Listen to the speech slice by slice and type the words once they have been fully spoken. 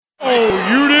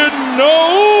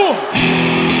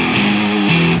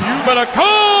better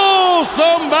call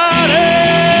somebody.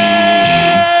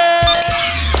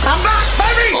 I'm back,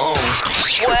 baby.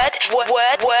 What?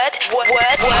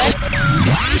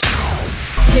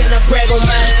 Can I brag on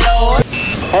my lord?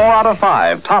 4 out of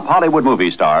 5 top Hollywood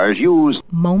movie stars use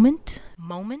Moment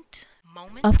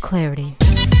of clarity.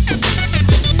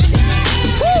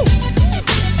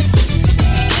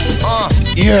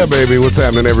 Yeah, baby. What's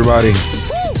happening, everybody?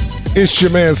 It's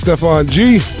your man, Stefan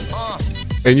G.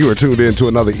 And you are tuned in to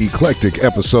another eclectic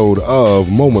episode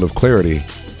of Moment of Clarity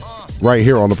right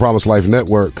here on the Promise Life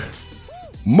Network.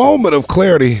 Moment of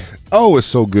Clarity. Oh, it's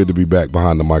so good to be back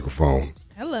behind the microphone.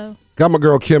 Hello. Got my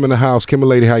girl Kim in the house. Kim,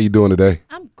 lady, how you doing today?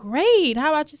 I'm great. How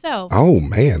about yourself? Oh,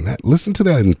 man. Listen to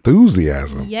that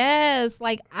enthusiasm. Yes.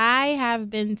 Like, I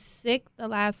have been sick the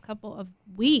last couple of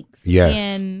weeks. Yes.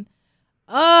 And,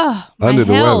 my Under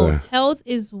the health. weather. Health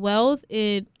is wealth.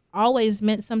 It always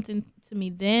meant something to me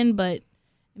then, but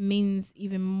it means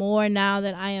even more now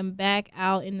that I am back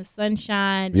out in the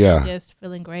sunshine. Yeah. And just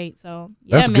feeling great. So,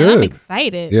 yeah, That's man, good. I'm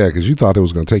excited. Yeah, because you thought it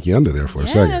was going to take you under there for a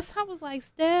second. Yes, I was like,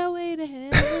 stairway to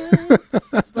heaven.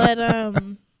 But,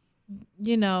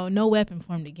 no weapon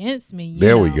formed against me.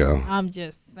 There we go. I'm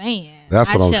just saying.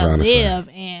 That's what I'm shall trying to say. live,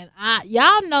 and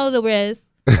y'all know the rest.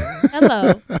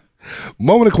 Hello.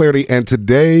 Moment of Clarity, and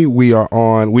today we are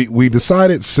on. We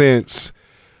decided since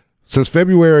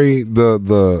February,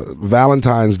 the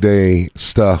Valentine's Day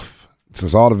stuff,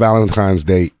 since all the Valentine's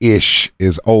Day ish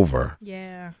is over,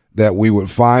 Yeah. that we would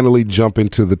finally jump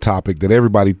into the topic that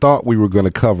everybody thought we were going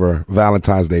to cover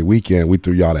Valentine's Day weekend. We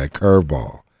threw y'all that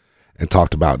curveball and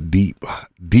talked about deep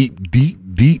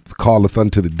calleth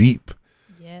unto the deep.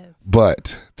 Yes.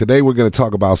 But today we're going to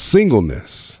talk about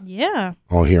singleness Yeah.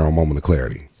 on here on Moment of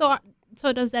Clarity. So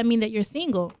does that mean that you're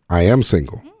single? I am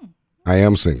single. I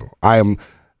am single.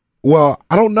 Well,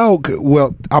 I don't know.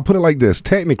 Well, I'll put it like this.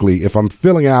 Technically, if I'm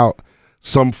filling out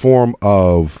some form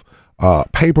of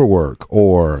paperwork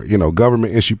or,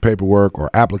 government issue paperwork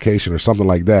or application or something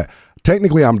like that,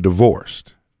 technically I'm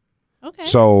divorced. Okay.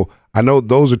 So I know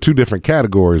those are two different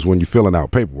categories when you're filling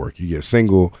out paperwork. You get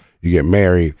single, you get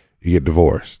married, you get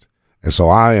divorced. And so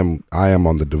I am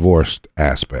on the divorced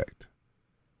aspect.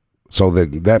 So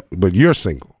but you're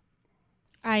single.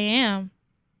 I am.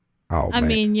 Oh, I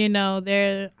man.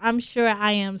 mean, I'm sure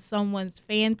I am someone's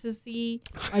fantasy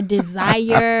or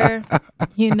desire.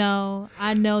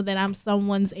 I know that I'm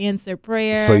someone's answered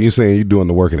prayer. So you're saying you're doing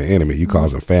the work of the enemy. You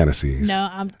causing fantasies. No,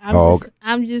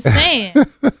 I'm just saying.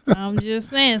 I'm just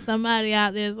saying. Somebody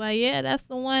out there is like, yeah, that's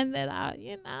the one that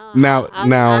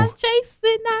I'm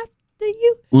chasing after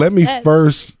you. Let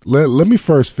me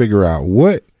first figure out,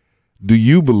 what do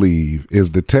you believe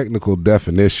is the technical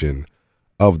definition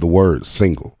of the word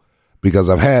single? Because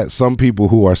I've had some people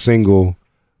who are single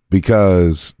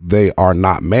because they are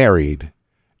not married,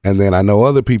 and then I know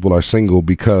other people are single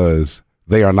because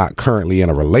they are not currently in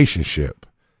a relationship.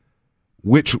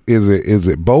 Which is it? Is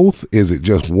it both? Is it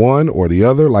just one or the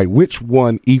other? Like, which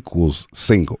one equals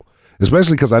single?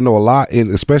 Especially because I know a lot,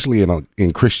 especially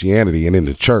in Christianity and in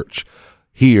the church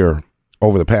here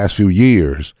over the past few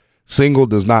years, single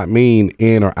does not mean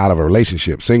in or out of a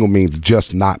relationship. Single means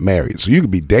just not married. So you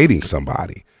could be dating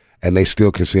somebody and they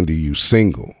still consider you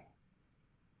single.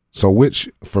 So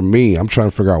for me, I'm trying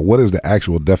to figure out what is the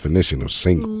actual definition of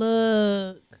single.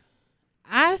 Look,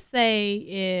 I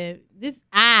say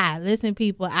listen,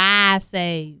 people, I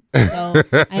say, so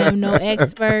I am no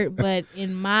expert, but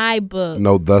in my book.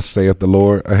 No, thus saith the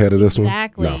Lord ahead of this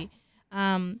exactly, one?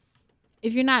 Exactly.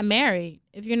 If you're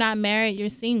not married, you're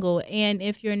single. And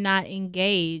if you're not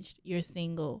engaged, you're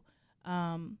single.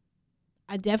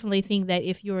 I definitely think that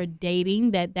if you're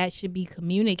dating, that should be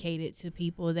communicated to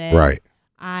people that right.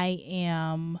 I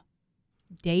am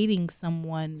dating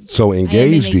someone. So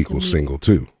engaged equals single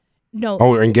too. No.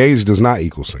 Oh, engaged does not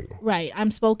equal single. Right. I'm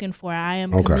spoken for. I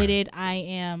am okay. committed. I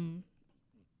am.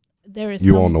 There is.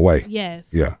 You on the way. Yes.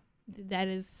 Yeah. That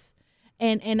is.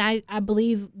 And I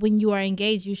believe when you are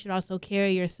engaged, you should also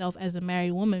carry yourself as a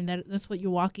married woman. That's what you're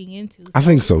walking into. So I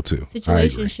think so too.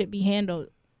 Situations should be handled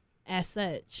as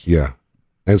such. Yeah.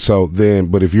 And so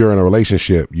but if you're in a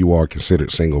relationship, you are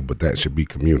considered single, but that should be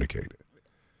communicated.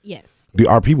 Yes.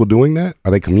 Are people doing that? Are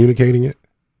they communicating it?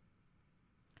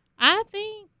 I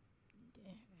think,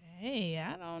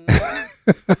 I don't know.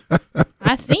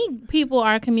 I think people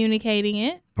are communicating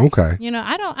it. Okay.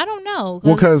 I don't know.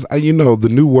 Well, because, the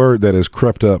new word that has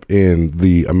crept up in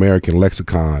the American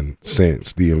lexicon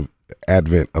since the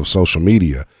advent of social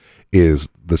media is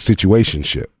the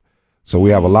situationship. So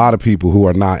we have a lot of people who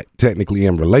are not technically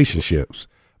in relationships,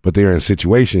 but they're in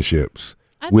situationships,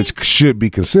 which should be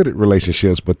considered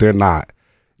relationships, but they're not,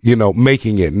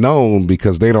 making it known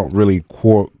because they don't really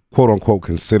quote unquote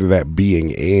consider that being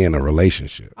in a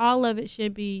relationship. All of it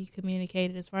should be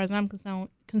communicated as far as I'm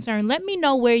concerned. Let me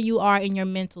know where you are in your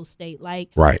mental state.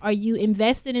 Like, right. Are you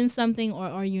invested in something or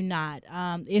are you not?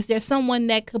 Is there someone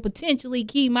that could potentially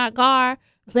key my car?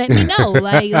 Let me know.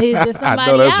 Like, is there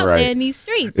somebody out there in these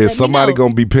streets? Is somebody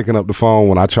going to be picking up the phone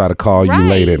when I try to call you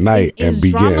late at night and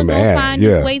be getting mad? Find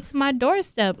its way to my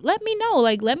doorstep. Let me know.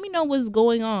 Like, let me know what's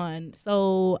going on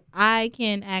so I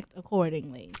can act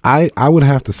accordingly. I would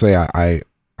have to say I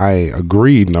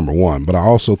agreed, number one, but I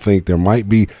also think there might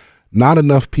be not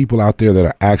enough people out there that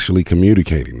are actually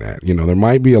communicating that. There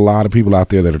might be a lot of people out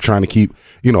there that are trying to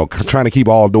keep,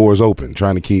 all doors open,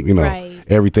 trying to keep,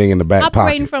 everything in the back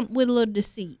operating pocket. with a little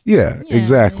deceit. Yeah,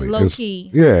 exactly. Low key.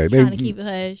 Yeah. Trying to keep it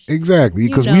hush. Exactly.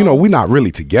 Because, we're not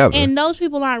really together. And those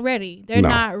people aren't ready. They're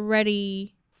not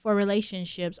ready for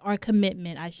relationships or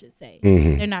commitment, I should say.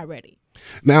 Mm-hmm. They're not ready.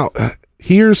 Now,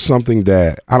 here's something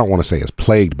that I don't want to say has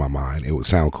plagued my mind. It would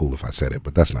sound cool if I said it,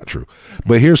 but that's not true. Okay.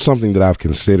 But here's something that I've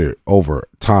considered over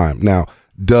time. Now,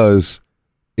 is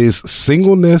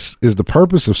the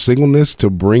purpose of singleness to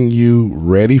bring you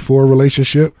ready for a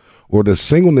relationship, or does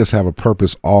singleness have a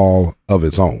purpose all of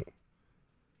its own?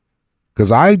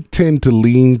 Because I tend to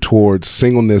lean towards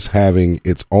singleness having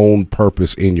its own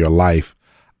purpose in your life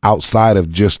outside of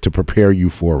just to prepare you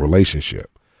for a relationship.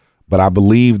 But I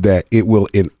believe that it will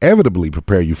inevitably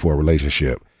prepare you for a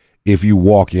relationship if you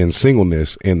walk in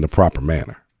singleness in the proper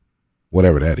manner,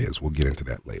 whatever that is. We'll get into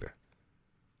that later.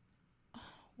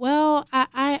 Well,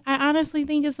 I honestly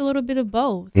think it's a little bit of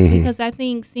both, because I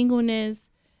think singleness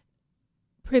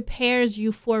prepares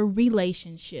you for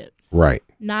relationships. Right.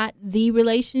 Not the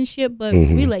relationship, but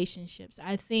relationships.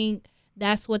 I think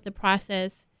that's what the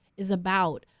process is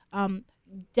about. I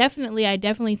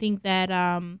definitely think that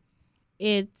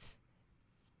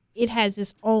it has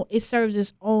it serves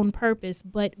its own purpose,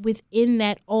 but within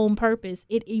that own purpose,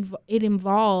 it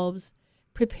involves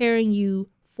preparing you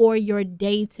for your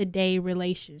day-to-day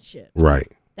relationship.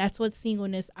 Right. That's what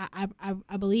singleness,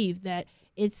 I believe, that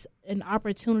it's an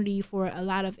opportunity for a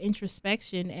lot of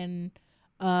introspection and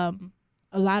a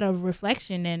lot of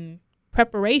reflection and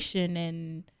preparation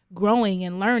and growing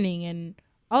and learning and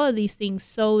all of these things,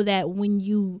 so that when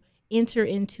you enter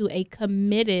into a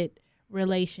committed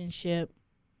relationship,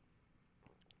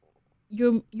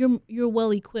 you're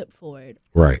well equipped for it.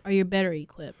 Right. Or you're better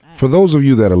equipped. For those of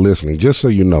you that are listening, just so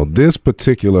you know, this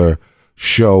particular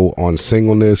show on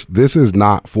singleness, this is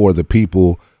not for the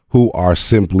people who are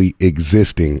simply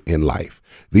existing in life.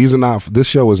 This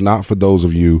show is not for those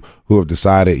of you who have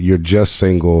decided you're just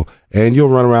single and you'll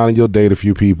run around and you'll date a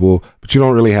few people, but you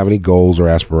don't really have any goals or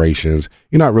aspirations.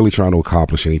 You're not really trying to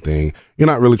accomplish anything. You're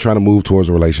not really trying to move towards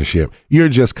a relationship. You're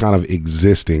just kind of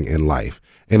existing in life.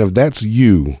 And if that's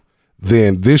you,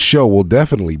 then this show will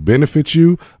definitely benefit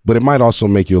you, but it might also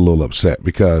make you a little upset,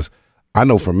 because I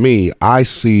know for me, I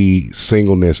see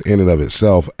singleness in and of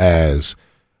itself as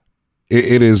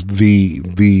it is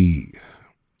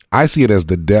I see it as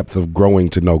the depth of growing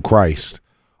to know Christ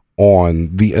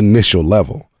on the initial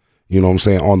level, you know what I'm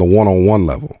saying, on the one-on-one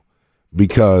level,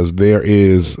 because there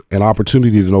is an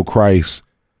opportunity to know Christ.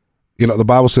 The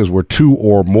Bible says where two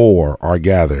or more are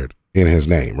gathered in his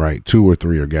name, right? 2 or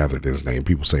 3 are gathered in his name.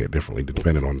 People say it differently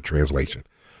depending on the translation.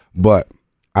 But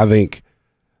I think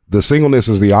the singleness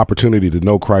is the opportunity to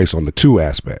know Christ on the 2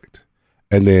 aspect.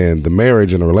 And then the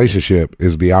marriage and the relationship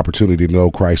is the opportunity to know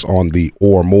Christ on the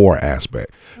or more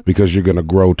aspect, because you're going to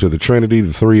grow to the Trinity,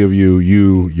 the 3 of you,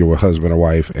 your husband or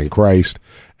wife, and Christ.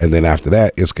 And then after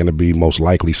that, it's going to be most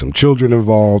likely some children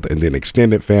involved, and then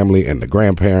extended family and the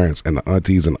grandparents and the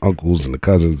aunties and uncles and the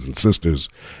cousins and sisters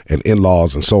and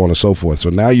in-laws and so on and so forth. So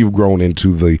now you've grown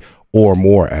into the or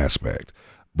more aspect.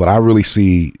 But I really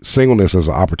see singleness as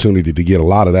an opportunity to get a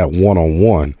lot of that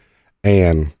one-on-one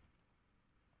and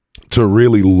to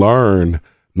really learn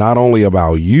not only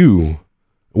about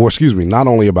not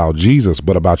only about Jesus,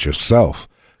 but about yourself.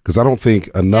 Because I don't think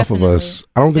enough of us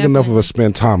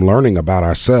spend time learning about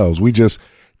ourselves. We just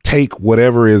take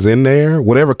whatever is in there,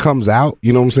 whatever comes out,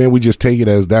 you know what I'm saying? We just take it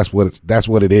as that's what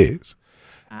it is.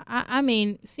 I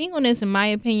mean, singleness, in my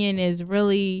opinion, is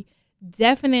really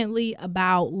definitely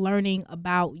about learning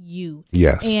about you.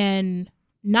 Yes. And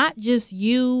not just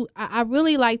you. I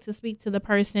really like to speak to the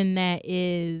person that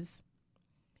is,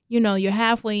 you're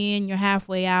halfway in, you're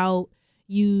halfway out.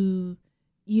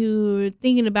 You're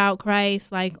thinking about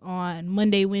Christ like on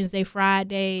Monday, Wednesday,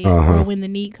 Friday, or when the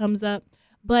need comes up.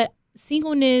 But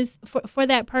singleness, for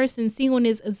that person,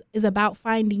 singleness is about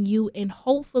finding you. And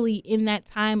hopefully in that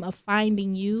time of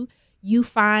finding you, you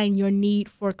find your need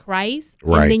for Christ,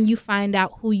 Right. and then you find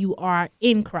out who you are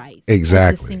in Christ.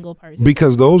 Exactly. As a single person.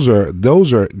 Because those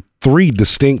are three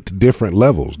distinct different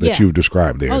levels that Yeah. you've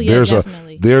described there. Oh, yeah,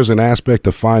 definitely. There's an aspect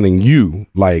of finding you,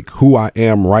 like who I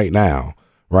am right now,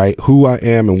 right? Who I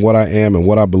am and what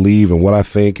I believe and what I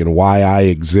think and why I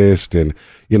exist and,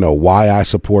 you know, why I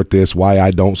support this, why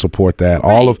I don't support that.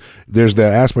 Right. There's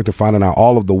that aspect of finding out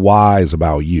all of the whys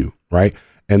about you, right?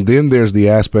 And then there's the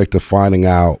aspect of finding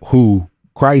out who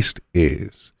Christ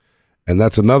is. And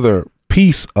that's another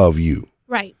piece of you.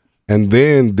 Right. And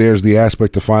then there's the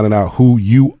aspect of finding out who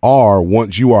you are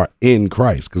once you are in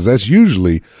Christ, because that's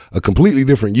usually a completely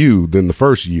different you than the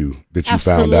first you that you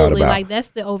found out about. Like that's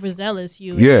the overzealous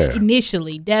you. Yeah.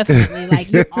 Initially, definitely.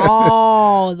 Like you're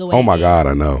all the way. Oh my God,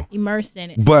 I know. Immersed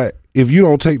in it. But if you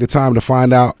don't take the time to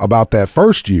find out about that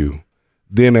first you,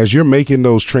 then as you're making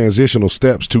those transitional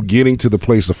steps to getting to the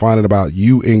place of finding about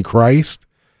you in Christ,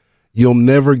 you'll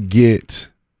never get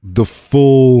the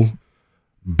full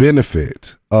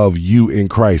benefit of you in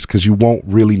Christ because you won't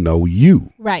really know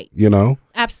you. Right. You know?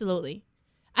 Absolutely.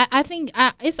 I think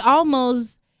it's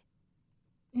almost,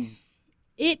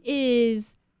 it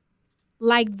is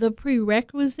like the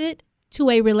prerequisite to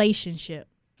a relationship.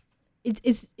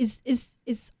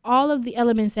 It's all of the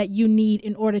elements that you need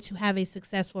in order to have a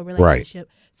successful relationship.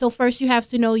 Right. So first you have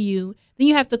to know you, then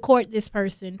you have to court this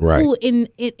person, right, who in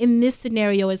this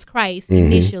scenario is Christ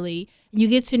initially. You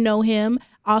get to know him,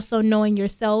 also knowing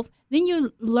yourself. Then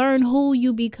you learn who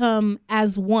you become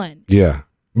as one. Yeah.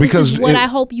 Because what I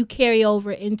hope you carry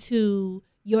over into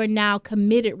your now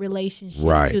committed relationship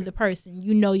right, to the person.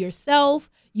 You know yourself,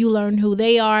 you learn who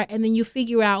they are, and then you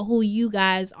figure out who you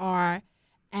guys are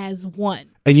as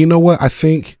one. And you know what? I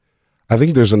think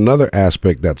there's another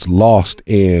aspect that's lost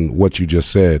in what you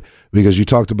just said, because you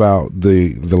talked about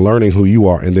the learning who you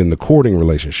are and then the courting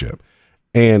relationship.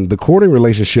 And the courting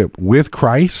relationship with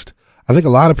Christ, I think a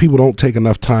lot of people don't take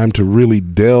enough time to really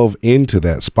delve into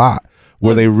that spot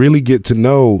where they really get to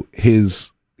know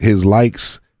his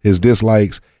likes, his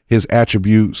dislikes, his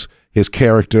attributes, his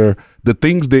character, the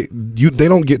things that they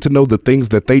don't get to know the things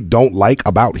that they don't like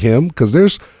about him, because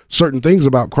there's certain things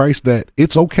about Christ that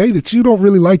it's okay that you don't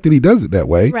really like that he does it that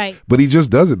way, right? But he just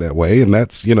does it that way, and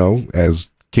that's, you know, as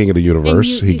King of the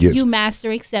universe, you master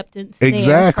acceptance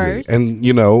exactly there first. And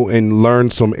you know, and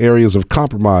learn some areas of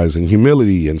compromise and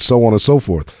humility and so on and so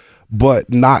forth, but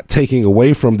not taking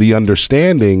away from the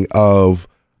understanding of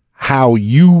how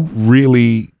you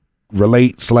really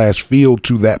relate / feel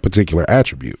to that particular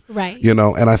attribute. Right. You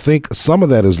know, and I think some of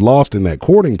that is lost in that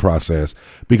courting process,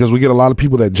 because we get a lot of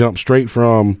people that jump straight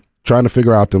from trying to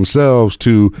figure out themselves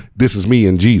to this is me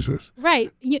and Jesus.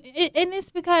 Right. And it's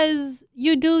because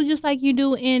you do just like you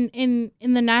do in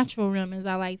the natural realm, as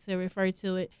I like to refer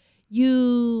to it.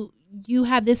 You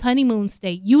have this honeymoon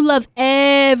state. You love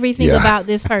everything about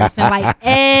this person, like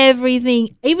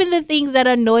everything, even the things that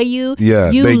annoy you. Yeah,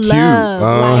 you they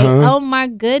love. cute. Like, oh my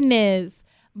goodness.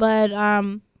 But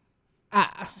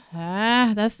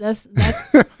that's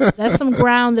some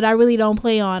ground that I really don't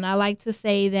play on. I like to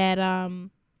say that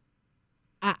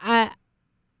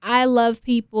I love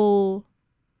people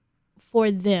for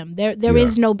them. There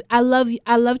is no. I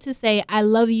love to say I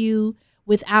love you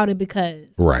without a because.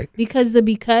 Right. Because the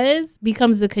because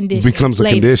becomes the condition. Becomes a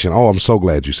condition. Oh, I'm so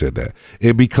glad you said that.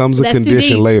 It becomes a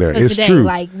condition later. It's true.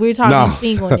 Like we're talking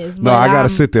singleness. No, I got to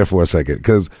sit there for a second,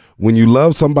 because when you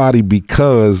love somebody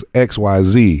because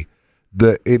XYZ,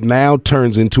 it now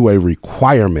turns into a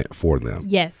requirement for them.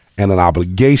 Yes. And an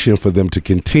obligation for them to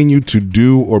continue to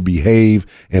do or behave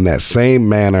in that same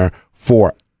manner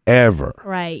forever.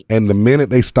 Right. And the minute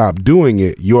they stop doing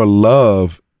it, your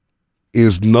love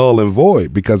is null and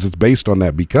void, because it's based on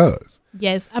that because.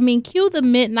 Yes. I mean, cue the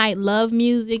midnight love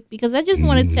music, because I just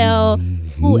want to tell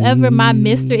whoever my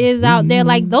mister is out there,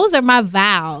 like, those are my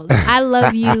vows. I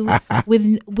love you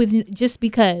with just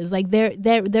because. Like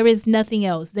there is nothing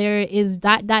else. There is ...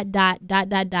 after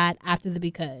the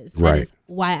because. That right. is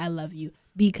why I love you.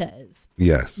 Because.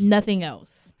 Yes. Nothing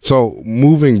else. So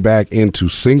moving back into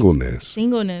singleness.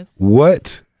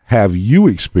 What have you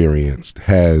experienced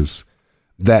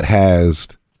that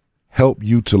has helped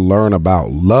you to learn about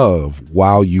love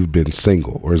while you've been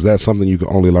single? Or is that something you can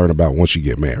only learn about once you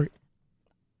get married?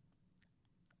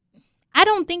 I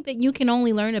don't think that you can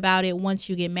only learn about it once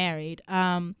you get married.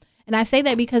 And I say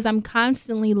that because I'm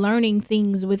constantly learning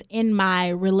things within my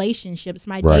relationships,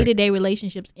 my day-to-day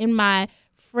relationships, in my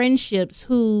friendships,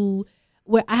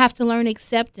 where I have to learn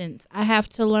acceptance. I have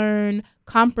to learn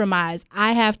compromise.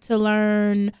 I have to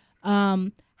learn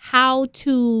how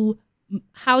to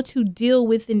deal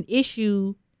with an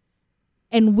issue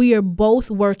and we are both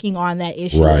working on that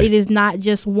issue. Right. It is not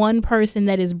just one person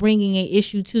that is bringing an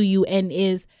issue to you and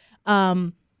is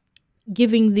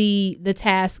giving the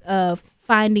task of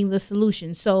finding the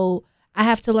solution. So I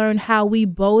have to learn how we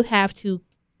both have to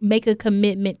make a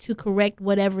commitment to correct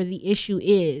whatever the issue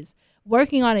is.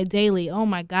 Working on it daily, oh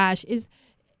my gosh,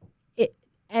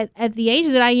 at the age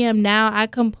that I am now, I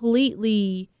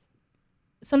completely,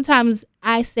 sometimes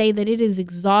I say that it is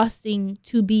exhausting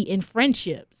to be in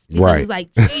friendships. Because Right. it's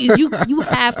like, geez, you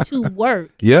have to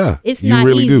work. Yeah, It's you not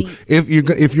really easy. do.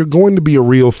 If you're going to be a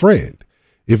real friend,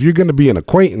 if you're going to be an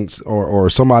acquaintance or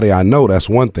somebody I know, that's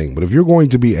one thing. But if you're going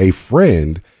to be a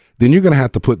friend, then you're going to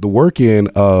have to put the work in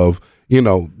of,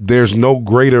 there's no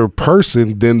greater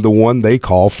person than the one they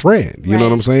call friend. You know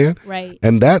what I'm saying? Right.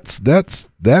 And that's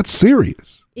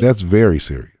serious. That's very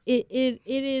serious. It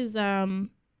is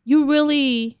you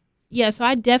really, so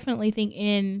I definitely think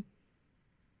in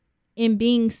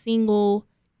being single,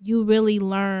 you really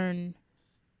learn,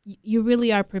 you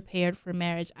really are prepared for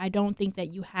marriage. I don't think that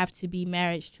you have to be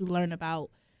married to learn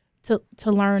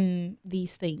to learn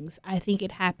these things. I think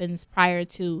it happens prior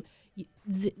to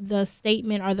the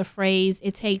statement or the phrase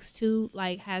 "it takes two"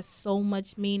 has so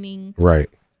much meaning Right.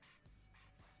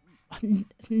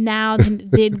 now than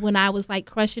did when I was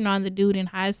crushing on the dude in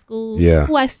high school. Yeah.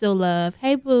 Who I still love.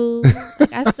 Hey boo.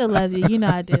 I still love you. You know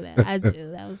I do that. I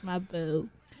do. That was my boo.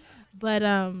 But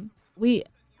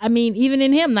even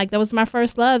in him, that was my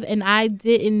first love, and I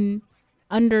didn't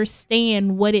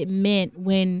understand what it meant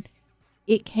when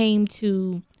it came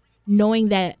to knowing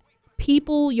that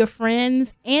people, your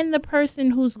friends, and the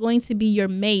person who's going to be your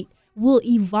mate will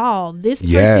evolve. This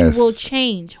person Yes. will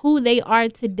change. Who they are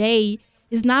today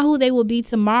is not who they will be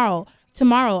tomorrow.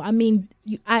 I mean,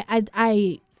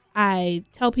 I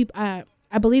tell people I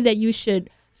believe that you should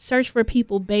search for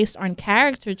people based on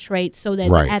character traits, so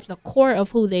that Right. at the core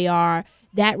of who they are,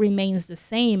 that remains the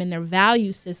same, and their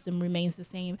value system remains the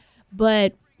same.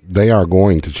 But They are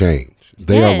going to change.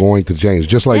 They Yes. are going to change,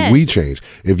 just like Yes. we change.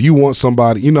 If you want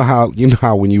somebody, you know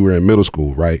how when you were in middle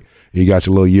school, right? You got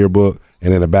your little yearbook,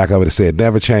 and in the back of it said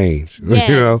 "never change."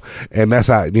 Yes. And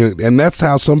that's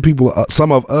how some people,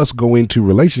 some of us, go into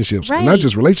relationships. Right. Not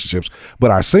just relationships,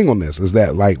 but our singleness is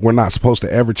that we're not supposed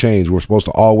to ever change. We're supposed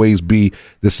to always be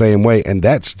the same way, and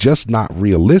that's just not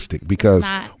realistic, because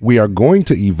we are going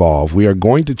to evolve. We are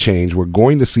going to change. We're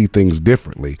going to see things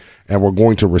differently, and we're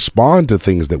going to respond to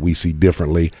things that we see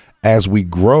differently as we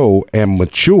grow and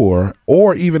mature,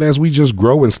 or even as we just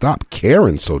grow and stop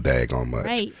caring so daggone much.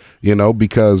 Right.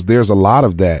 Because there's a lot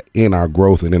of that in our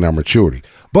growth and in our maturity.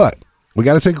 But we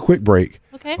got to take a quick break.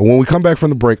 Okay. And when we come back from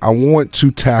the break, I want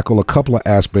to tackle a couple of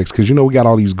aspects, because we got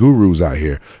all these gurus out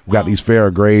here. We got these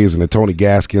Farrah Grays and the Tony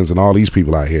Gaskins and all these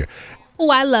people out here. who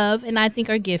I love and I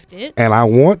think are gifted. And I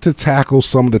want to tackle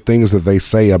some of the things that they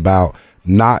say about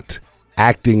not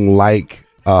acting like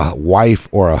a wife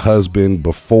or a husband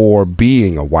before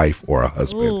being a wife or a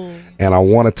husband. Ooh. And I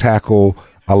want to tackle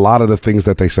a lot of the things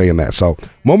that they say in that. So,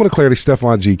 Moment of Clarity,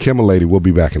 Stefan G, Kimma Lady. We'll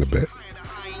be back in a bit.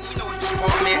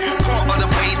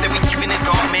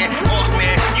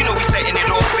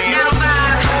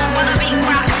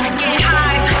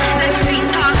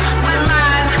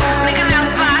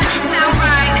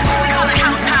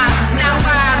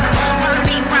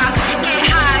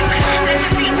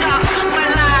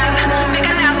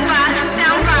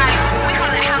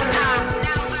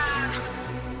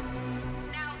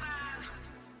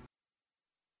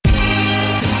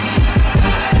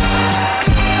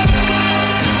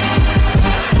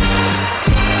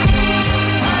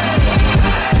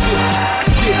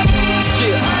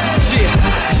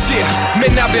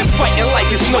 Man, I've been fighting like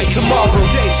it's no tomorrow.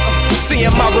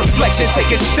 Seeing my reflection,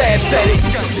 taking stabs at it.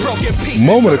 Broken pieces.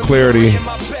 Moment of Clarity,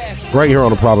 right here on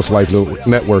the Promise Life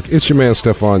Network. It's your man,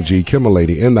 Stefan G, Kimma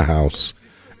Lady in the house.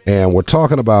 And we're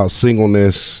talking about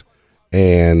singleness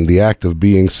and the act of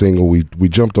being single. We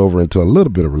jumped over into a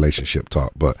little bit of relationship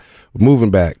talk, but moving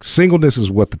back, singleness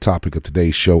is what the topic of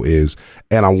today's show is.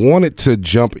 And I wanted to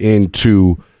jump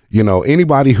into,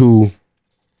 anybody who's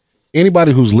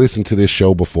listened to this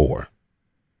show before.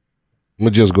 I'm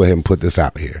going to just go ahead and put this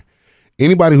out here.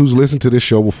 Anybody who's listened to this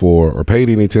show before or paid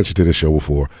any attention to this show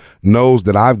before knows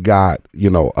that I've got,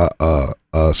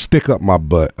 a stick up my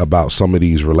butt about some of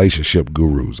these relationship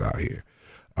gurus out here,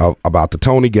 about the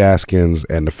Tony Gaskins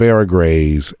and the Farrah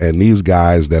Grays and these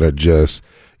guys that are just,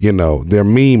 they're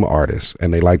meme artists,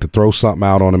 and they like to throw something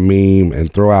out on a meme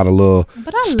and throw out a little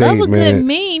But I statement. love a good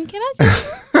meme. Can I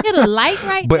just get a like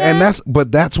right there?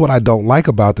 But that's what I don't like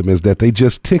about them, is that they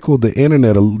just tickle the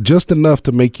internet just enough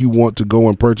to make you want to go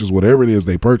and purchase whatever it is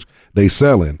they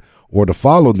selling, or to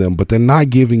follow them, but they're not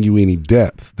giving you any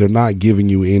depth. They're not giving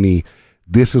you any,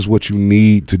 this is what you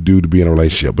need to do to be in a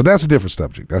relationship. But that's a different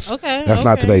subject. That's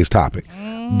not today's topic.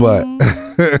 But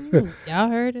y'all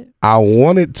heard it. I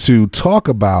wanted to talk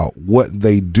about what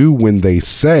they do when they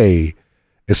say,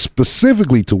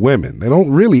 specifically to women. They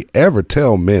don't really ever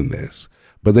tell men this,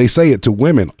 but they say it to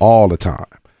women all the time.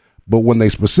 But when they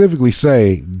specifically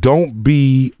say, don't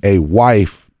be a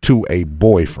wife to a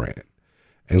boyfriend,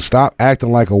 and stop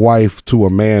acting like a wife to a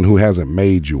man who hasn't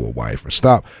made you a wife, or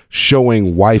stop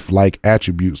showing wife-like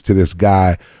attributes to this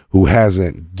guy who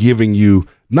hasn't given you,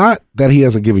 not that he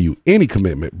hasn't given you any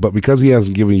commitment, but because he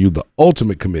hasn't given you the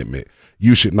ultimate commitment,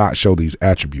 you should not show these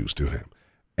attributes to him.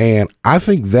 And I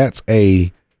think that's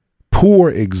a poor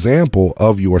example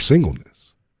of your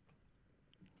singleness.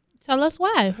 Tell us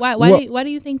why. Why do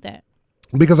you think that?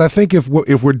 Because I think if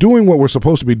we're doing what we're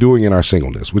supposed to be doing in our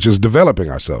singleness, which is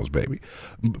developing ourselves,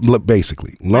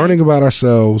 basically learning about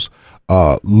ourselves,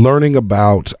 learning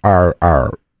about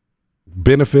our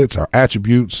benefits, our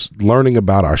attributes, learning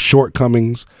about our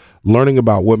shortcomings, learning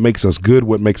about what makes us good,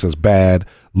 what makes us bad,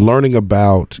 learning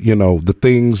about, the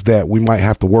things that we might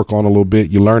have to work on a little bit.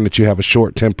 You learn that you have a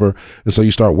short temper, and so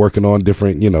you start working on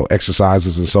different,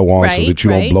 exercises and so on, so that you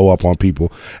don't blow up on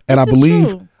people. And I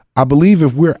believe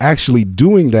if we're actually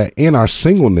doing that in our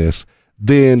singleness,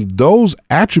 then those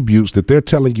attributes that they're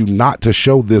telling you not to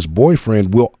show this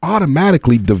boyfriend will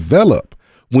automatically develop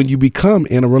when you become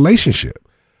in a relationship.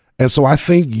 And so I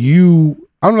think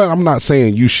I'm not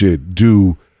saying you should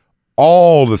do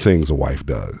all the things a wife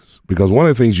does, because one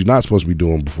of the things you're not supposed to be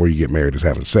doing before you get married is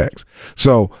having sex.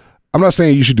 So I'm not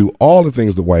saying you should do all the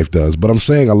things the wife does, but I'm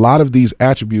saying a lot of these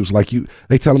attributes, like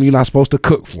they tell them you're not supposed to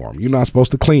cook for them. You're not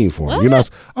supposed to clean for them. You're not.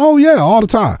 Oh yeah, all the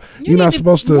time. You're not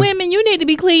supposed to. Women, you need to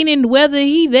be cleaning whether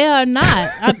he there or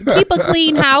not. Keep a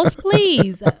clean house,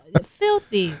 please.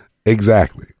 Filthy.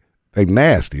 Exactly. They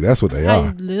nasty. That's what they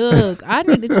are. Look, I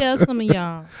need to tell some of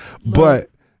y'all. But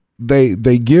they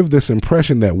give this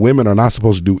impression that women are not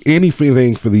supposed to do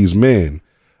anything for these men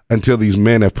until these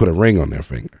men have put a ring on their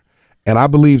finger. And I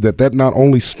believe that not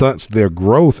only stunts their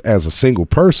growth as a single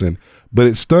person, but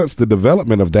it stunts the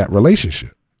development of that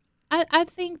relationship. I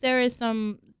think there is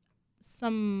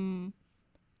some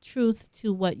truth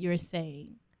to what you're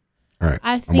saying. All right,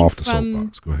 I'm off the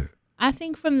soapbox. Go ahead. I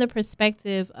think from the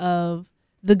perspective of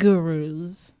the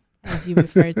gurus, as you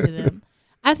refer to them,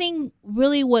 I think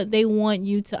really what they want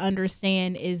you to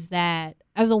understand is that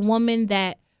as a woman,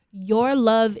 that your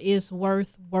love is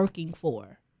worth working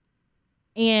for.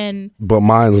 But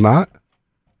mine's not.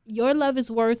 Your love is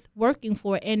worth working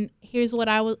for, and here's what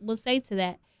I will say to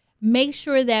that: make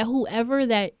sure that whoever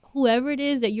it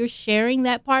is that you're sharing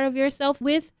that part of yourself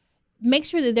with, make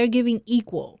sure that they're giving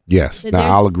equal. Yes, now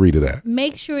I'll agree to that.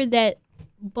 Make sure that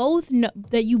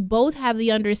you both have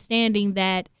the understanding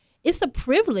that it's a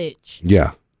privilege.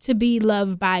 Yeah. To be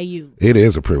loved by you. It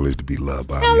is a privilege to be loved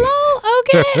by me.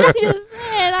 Okay. I'm just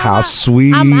saying. How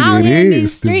sweet I'm out it here in is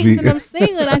these to be. streets and I'm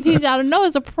single. I need y'all to know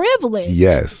it's a privilege.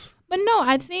 Yes. But no,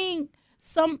 I think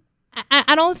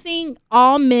I don't think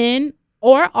all men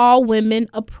or all women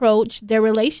approach their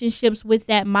relationships with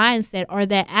that mindset or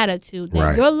that attitude.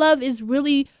 That your love is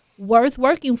really worth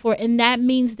working for, and that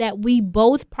means that we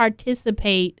both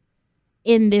participate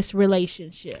in this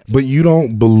relationship. But you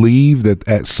don't believe that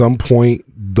at some point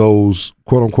those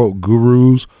quote unquote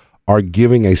gurus are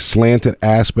giving a slanted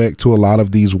aspect to a lot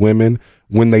of these women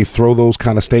when they throw those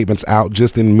kind of statements out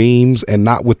just in memes and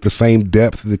not with the same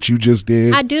depth that you just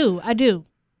did? I do.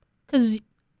 Because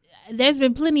there's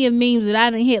been plenty of memes that I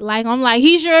didn't hit like. I'm like,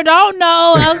 he sure don't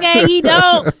know. Okay, he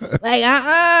don't. Like,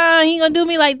 he gonna do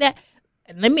me like that.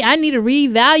 I need to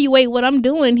reevaluate what I'm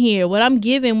doing here, what I'm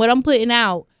giving, what I'm putting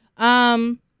out.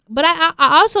 But I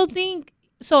also think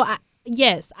so. I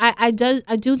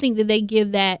do think that they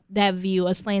give that view,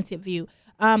 a slanted view.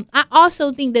 I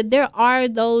also think that there are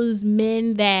those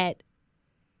men that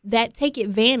take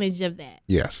advantage of that.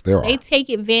 Yes, there are. They take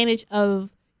advantage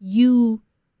of you.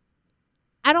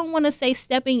 I don't want to say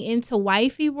stepping into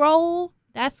wifey role.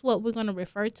 That's what we're going to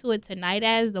refer to it tonight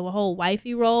as, the whole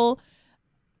wifey role.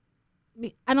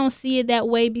 I don't see it that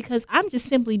way because I'm just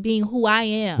simply being who I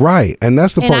am. Right. And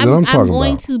that's the part that I'm talking about.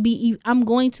 I'm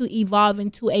going to evolve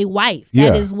into a wife.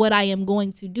 That is what I am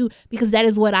going to do because that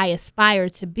is what I aspire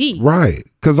to be. Right.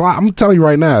 Because I'm telling you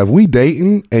right now, if we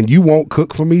dating and you won't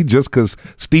cook for me just because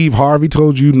Steve Harvey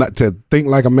told you not to think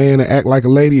like a man and act like a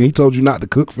lady, and he told you not to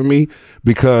cook for me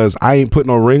because I ain't putting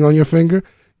no ring on your finger,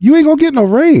 you ain't gonna get no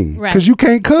ring because you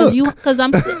can't cook. Because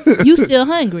you still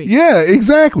hungry. Yeah,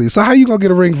 exactly. So how you gonna get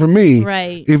a ring from me?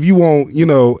 Right. If you won't,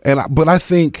 but I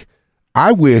think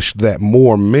I wish that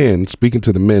more men, speaking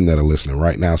to the men that are listening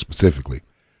right now specifically,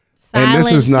 Silence, and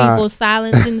this is not people,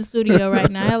 silence in the studio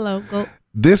right now. Hello, go.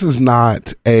 This is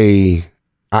not a.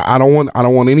 I don't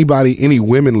want any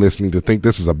women listening to think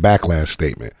this is a backlash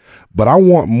statement, but I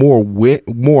want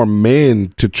more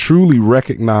men to truly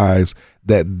recognize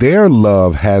that their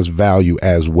love has value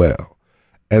as well,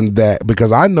 and that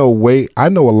because I know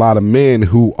a lot of men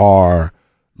who are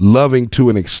loving to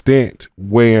an extent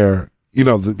where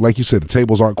like you said, the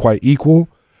tables aren't quite equal.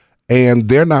 And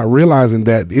they're not realizing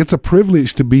that it's a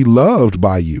privilege to be loved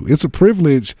by you. It's a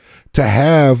privilege to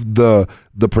have the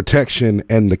protection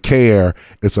and the care.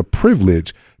 It's a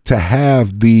privilege to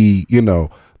have the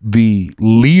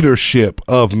leadership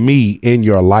of me in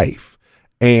your life.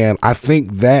 And I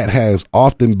think that has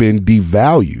often been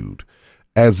devalued,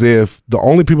 as if the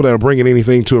only people that are bringing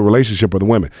anything to a relationship are the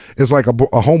women. It's like a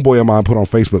homeboy of mine put on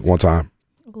Facebook one time.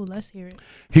 Oh, let's hear it.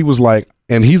 He was like,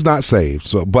 and he's not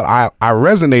saved, but I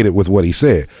resonated with what he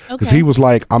said, because he was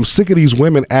like, I'm sick of these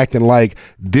women acting like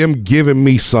them giving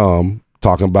me some,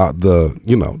 talking about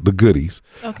the goodies.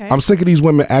 Okay. I'm sick of these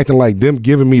women acting like them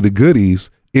giving me the goodies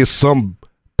is some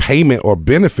payment or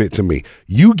benefit to me.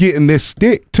 You getting this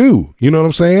stick too. You know what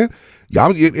I'm saying?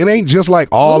 It ain't just like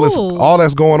all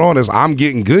that's going on is I'm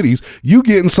getting goodies. You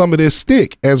getting some of this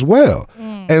stick as well.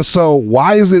 And so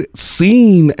why is it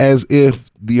seen as if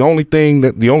the only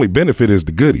benefit is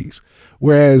the goodies,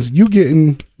 whereas you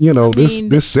getting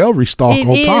this celery stalk on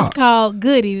top? It is called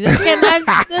goodies.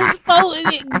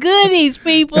 Goodies,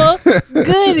 people,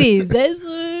 goodies.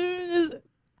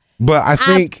 But I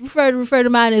think I prefer to refer to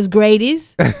mine as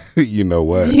gradies. You know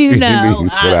what? You know,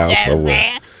 sit down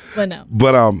somewhere. But no.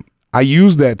 But I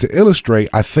use that to illustrate,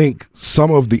 I think,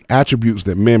 some of the attributes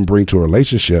that men bring to a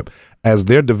relationship as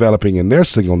they're developing in their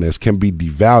singleness can be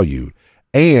devalued.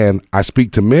 And I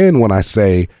speak to men when I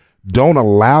say, don't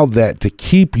allow that to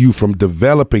keep you from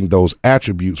developing those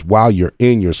attributes while you're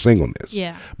in your singleness.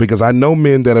 Yeah. Because I know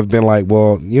men that have been like,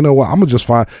 well, you know what, I'm gonna just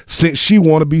find, since she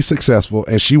want to be successful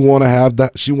and she want to have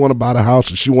that, she want to buy the house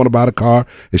and she want to buy the car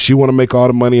and she want to make all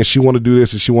the money and she want to do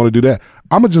this and she want to do that,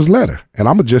 I'm gonna just let her and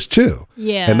I'm gonna just chill.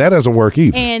 Yeah. And that doesn't work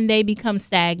either. And they become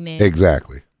stagnant.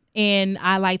 Exactly. And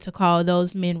I like to call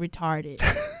those men retarded.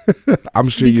 I'm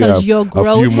sure because you have your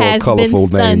growth a few more has colorful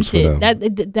been names for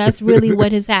stunted. them. That's really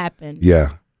what has happened.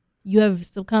 Yeah. You have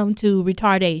succumbed to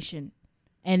retardation,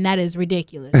 and that is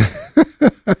ridiculous.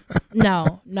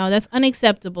 No, that's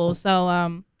unacceptable.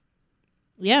 So,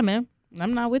 yeah, man,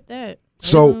 I'm not with that.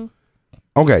 So,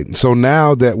 okay, so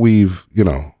now that we've,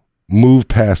 moved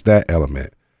past that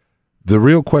element, the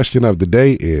real question of the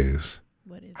day is,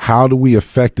 how do we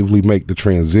effectively make the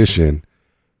transition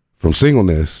from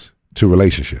singleness to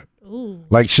relationship? Ooh.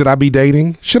 Like, should I be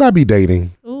dating?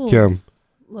 Ooh. Kim?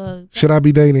 Look, should I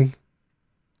be dating?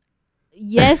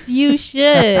 Yes, you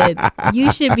should.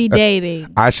 You should be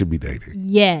dating. I should be dating.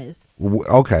 Yes.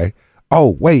 Okay.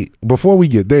 Oh, wait, before we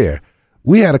get there,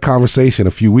 we had a conversation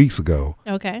a few weeks ago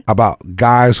about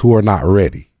guys who are not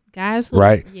ready.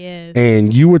 Right? Yes.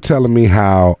 And you were telling me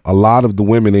how a lot of the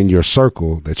women in your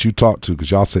circle that you talk to,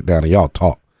 because y'all sit down and y'all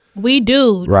talk. We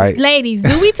do. Right. Ladies,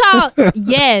 do we talk?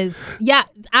 Yes. Yeah,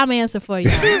 I'm answer for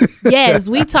y'all. Yes,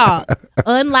 we talk.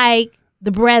 Unlike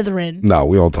the brethren. No,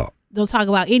 we don't talk. Don't talk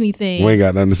about anything. We ain't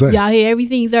got nothing to say. Y'all hear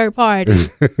everything third party.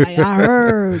 Like, I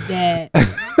heard that.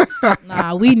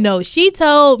 Nah, we know. She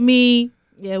told me.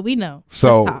 Yeah, we know.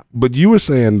 So, but you were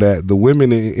saying that the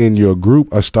women in your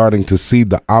group are starting to see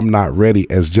the I'm not ready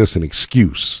as just an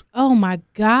excuse. Oh my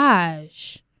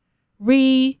gosh.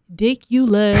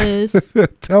 Ridiculous.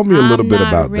 Tell me a little bit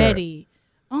about ready.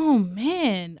 That. Oh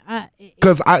man.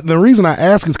 Because the reason I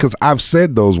ask is because I've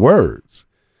said those words.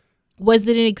 Was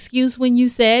it an excuse when you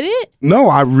said it? No,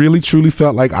 I really truly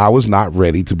felt like I was not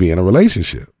ready to be in a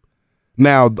relationship.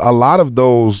 Now, a lot of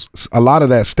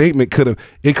that statement could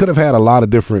have had a lot of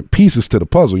different pieces to the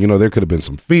puzzle. There could have been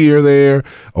some fear there,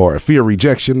 or a fear of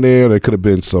rejection there. There could have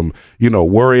been some,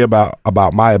 worry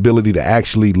about my ability to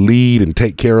actually lead and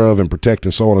take care of and protect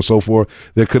and so on and so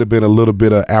forth. There could have been a little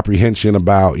bit of apprehension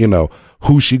about,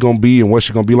 who she gonna be and what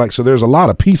she gonna be like. So there's a lot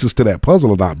of pieces to that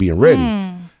puzzle of not being ready.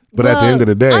 But at the end of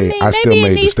the day, I still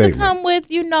made the statement. Maybe it needs to come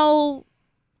with,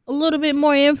 a little bit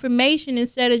more information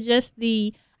instead of just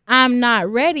the I'm not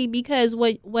ready, because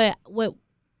what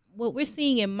we're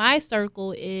seeing in my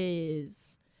circle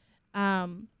is the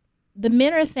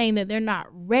men are saying that they're not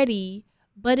ready,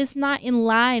 but it's not in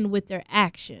line with their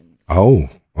actions. Oh,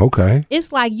 okay.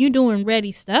 It's like you doing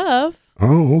ready stuff.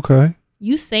 Oh, okay.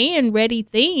 You saying ready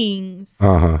things,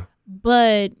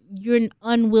 but you're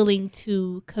unwilling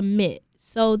to commit.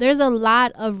 So there's a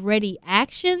lot of ready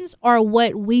actions, or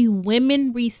what we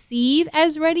women receive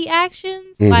as ready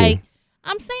actions. Mm-hmm. Like,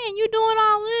 I'm saying, you doing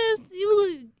all this,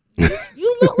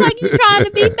 you look like you're trying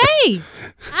to be babe.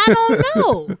 I don't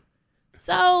know.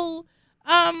 So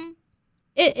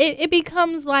it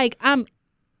becomes like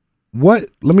What?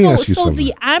 Let me ask you so something.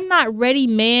 the I'm not ready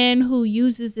man who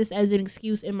uses this as an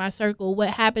excuse in my circle, what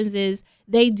happens is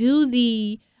they do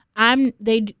they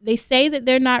say that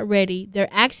they're not ready. Their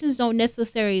actions don't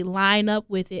necessarily line up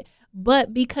with it,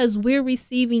 but because we're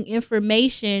receiving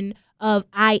information of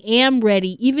I am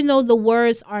ready, even though the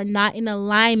words are not in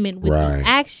alignment with the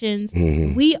actions,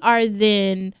 we are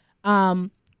then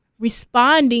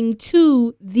responding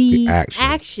to the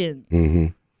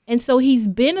action. And so he's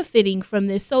benefiting from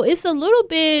this. So it's a little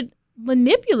bit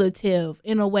manipulative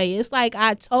in a way. It's like,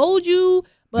 I told you,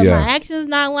 but my actions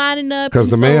not lining up.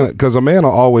 Because a man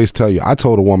will always tell you. I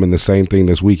told a woman the same thing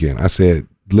this weekend. I said,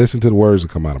 listen to the words that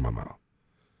come out of my mouth.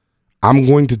 I'm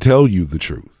going to tell you the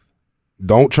truth.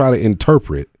 Don't try to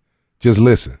interpret. Just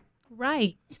listen.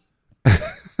 Right.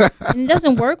 And it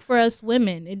doesn't work for us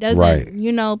women. It doesn't,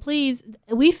 you know, please,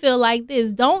 we feel like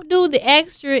this. Don't do the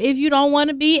extra if you don't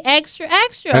want to be extra.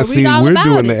 And see, we're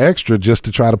doing the extra just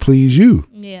to try to please you.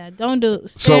 Yeah, don't do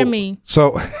spare me.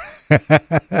 So,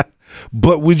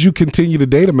 but would you continue to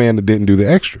date a man that didn't do the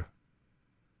extra?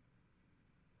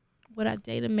 Would I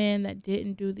date a man that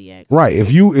didn't do the extra? Right.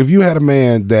 If you had a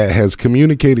man that has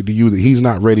communicated to you that he's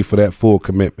not ready for that full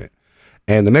commitment.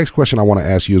 And the next question I want to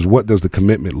ask you is, what does the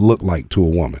commitment look like to a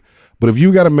woman? But if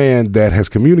you got a man that has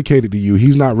communicated to you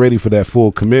he's not ready for that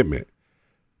full commitment,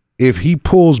 if he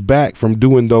pulls back from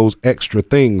doing those extra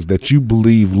things that you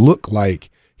believe look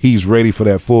like he's ready for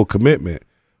that full commitment,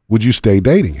 would you stay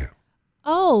dating him?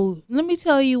 Oh, let me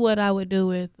tell you what I would do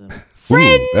with him.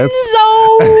 Friend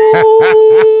zone.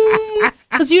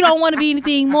 Because you don't want to be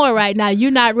anything more right now.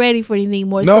 You're not ready for anything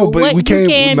more. No, so but what we can't. You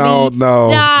can no.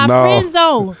 Friend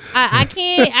zone. I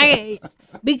can't.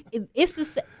 It's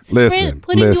the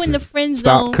putting you in the friend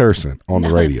zone. Stop cursing on the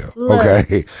radio. Look,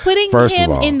 okay. Putting First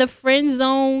him of all, in the friend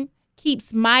zone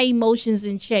keeps my emotions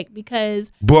in check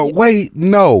because. But wait,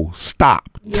 no,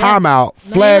 stop. Yeah. Time out.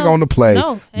 Flag on the play.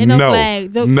 No, ain't no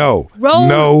flag. No.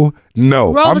 Roll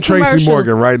I'm Tracy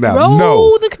Morgan right now.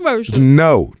 Roll the commercial.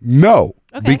 No.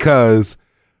 Okay. Because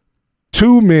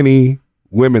too many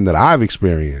women that I've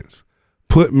experienced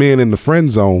put men in the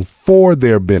friend zone for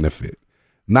their benefit,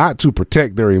 not to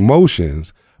protect their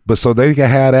emotions, but so they can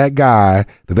have that guy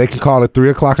that they can call at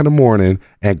 3:00 in the morning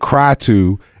and cry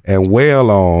to and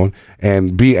wail on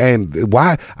and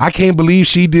why I can't believe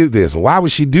she did this. Why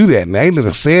would she do that? And they done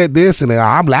said this and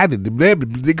I'm like, blah,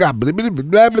 blah,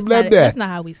 blah. That's not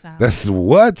how we sound. That's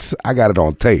what? I got it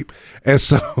on tape. And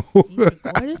so.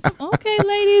 Okay,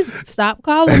 ladies, stop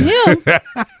calling him.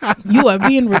 You are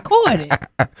being recorded.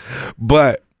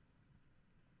 But,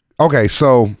 okay,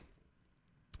 so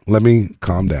let me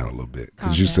calm down a little bit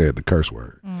because you said the curse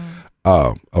word,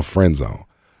 a friend zone.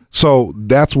 So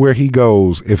that's where he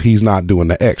goes if he's not doing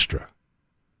the extra.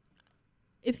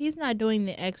 If he's not doing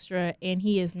the extra and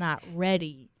he is not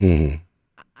ready,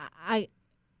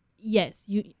 yes,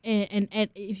 you and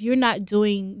if you're not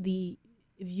doing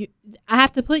I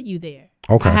have to put you there.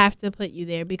 Okay, I have to put you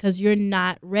there because you're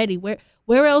not ready.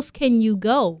 Where else can you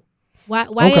go?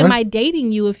 Why am I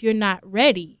dating you if you're not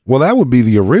ready? Well, that would be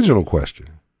the original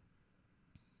question.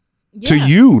 Yeah. To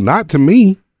you, not to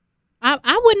me.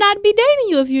 I would not be dating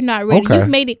you if you're not ready. Okay. You've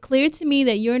made it clear to me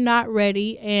that you're not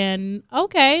ready, and so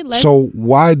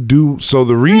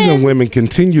the reason women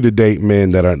continue to date men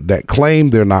that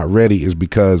claim they're not ready is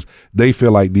because they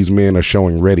feel like these men are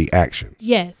showing ready actions.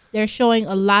 Yes, they're showing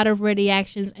a lot of ready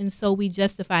actions, and so we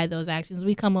justify those actions.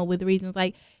 We come up with reasons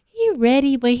like, he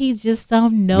ready, but he just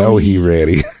don't know. No, he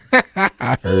ready.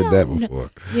 I heard that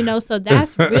before. So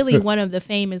that's really one of the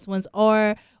famous ones.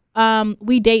 Or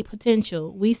we date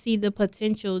potential. We see the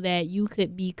potential that you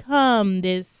could become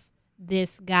this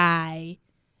guy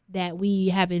that we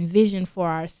have envisioned for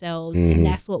ourselves, and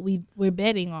that's what we're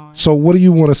betting on. So what do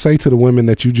you want to say to the women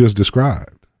that you just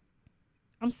described?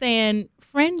 I'm saying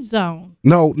friend zone.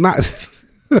 No, not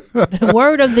the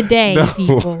word of the day,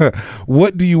 people.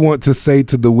 What do you want to say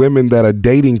to the women that are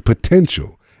dating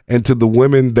potential and to the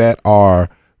women that are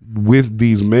with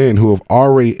these men who have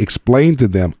already explained to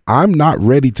them, I'm not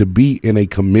ready to be in a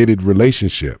committed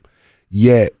relationship,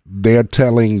 yet they're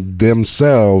telling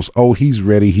themselves, oh, he's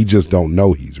ready, he just don't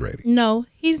know he's ready. No,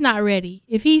 he's not ready.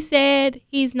 If he said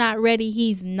he's not ready,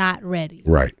 he's not ready.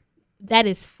 Right. That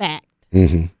is fact.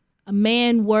 A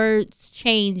man's words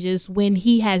changes when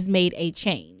he has made a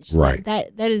change. Right.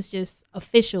 That is just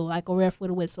official, like a ref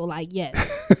with a whistle, like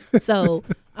yes. So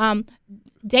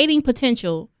Dating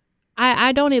potential.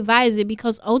 I don't advise it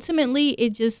because ultimately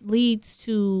it just leads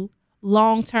to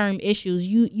long-term issues.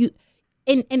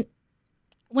 And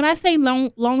when I say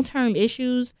long-term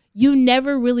issues, you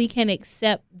never really can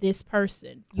accept this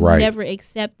person. You never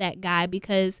accept that guy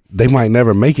because they might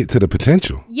never make it to the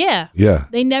potential. Yeah.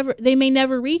 They may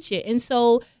never reach it. And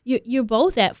so you're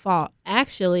both at fault,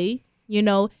 actually. You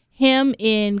know, him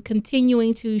in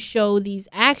continuing to show these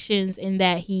actions and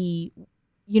that he,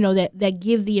 you know, that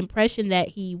give the impression that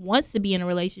he wants to be in a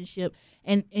relationship,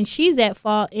 and she's at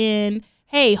fault in,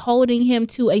 hey, holding him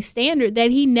to a standard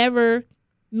that he never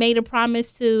made a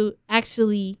promise to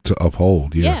actually to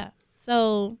uphold. Yeah.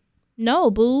 So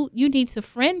no, boo, you need to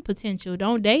friend potential.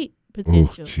 Don't date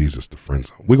potential. Ooh, Jesus, the friend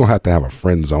zone. We're gonna have to have a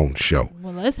friend zone show.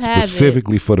 Well, let's have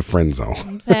specifically for the friend zone.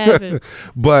 Let's have it.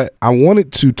 But I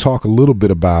wanted to talk a little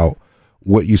bit about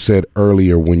what you said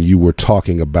earlier when you were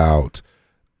talking about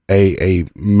a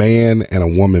man and a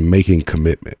woman making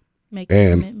commitment.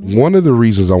 One of the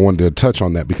reasons I wanted to touch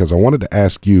on that, because I wanted to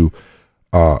ask you,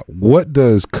 what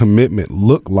does commitment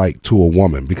look like to a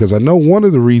woman? Because I know one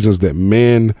of the reasons that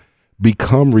men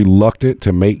become reluctant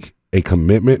to make a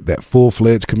commitment, that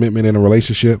full-fledged commitment in a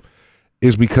relationship,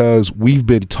 is because we've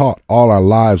been taught all our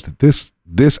lives that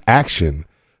this action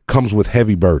comes with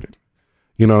heavy burden.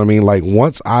 You know what I mean? Like,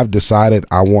 once I've decided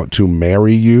I want to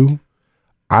marry you,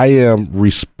 I am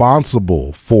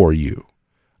responsible for you.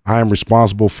 I am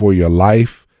responsible for your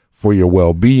life, for your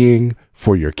well-being,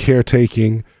 for your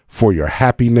caretaking, for your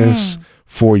happiness,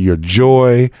 for your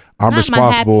joy. I'm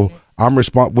responsible.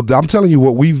 I'm telling you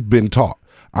what we've been taught.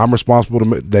 I'm responsible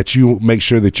that you make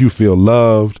sure that you feel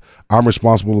loved. I'm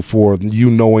responsible for you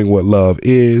knowing what love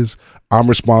is. I'm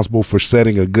responsible for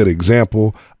setting a good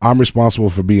example. I'm responsible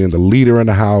for being the leader in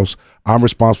the house. I'm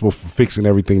responsible for fixing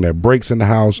everything that breaks in the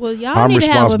house. Well, y'all I'm need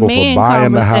responsible to have a man for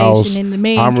buying the house. In the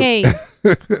man cave.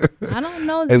 I don't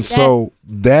know. And so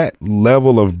that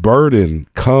level of burden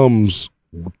comes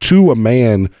to a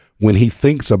man when he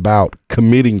thinks about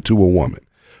committing to a woman.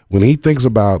 When he thinks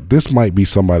about, this might be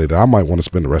somebody that I might want to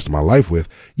spend the rest of my life with.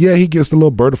 Yeah, he gets the little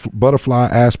butterfly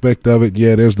aspect of it.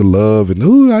 Yeah, there's the love and,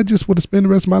 ooh, I just want to spend the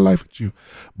rest of my life with you.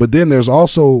 But then there's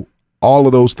also all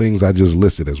of those things I just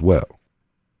listed as well.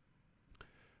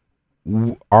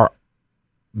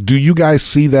 Do you guys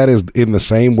see that as in the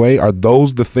same way? Are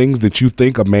those the things that you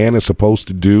think a man is supposed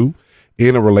to do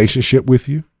in a relationship with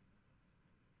you?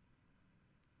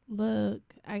 Look,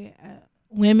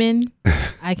 women,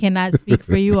 I cannot speak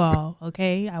for you all,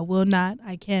 okay? I will not.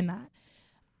 I cannot.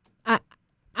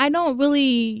 I don't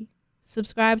really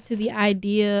subscribe to the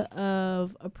idea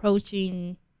of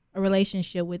approaching a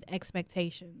relationship with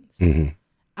expectations. Mm-hmm.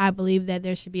 I believe that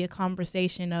there should be a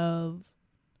conversation of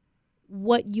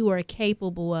what you are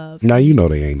capable of. Now, you know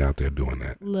they ain't out there doing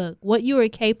that. Look, what you are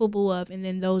capable of, and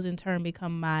then those in turn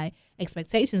become my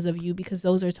expectations of you, because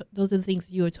those are the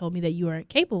things you have told me that you are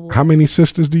capable of. How many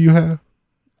sisters do you have?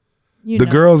 You the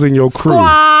know. girls in your crew.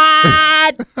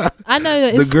 Squad. I know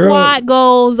it's squad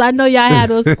goals. I know y'all have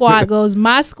those squad goals.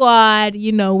 My squad,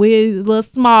 you know, we're a little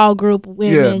small group of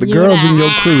women. Yeah, the girls in your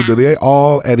crew, do they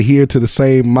all adhere to the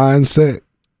same mindset?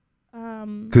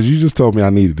 Because you just told me I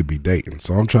needed to be dating,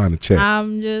 so I'm trying to check.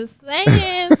 I'm just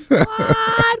saying,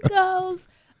 squad goals.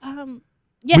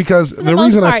 Yeah, because the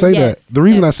reason I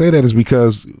say that is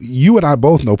because you and I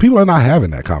both know people are not having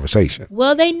that conversation.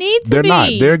 Well, they need to They're not.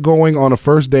 They're going on a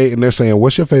first date and they're saying,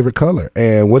 what's your favorite color?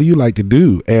 And what do you like to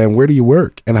do? And where do you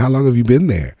work? And how long have you been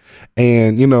there?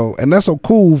 And, you know, and that's so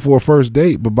cool for a first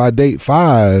date. But by date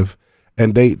 5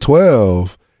 and date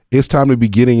 12, it's time to be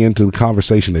getting into the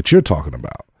conversation that you're talking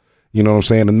about. You know what I'm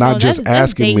saying? And not just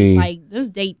asking me. Like, this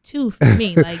date 2 for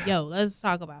me. Like, yo, let's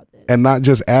talk about this. And not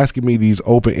just asking me these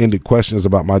open-ended questions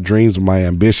about my dreams and my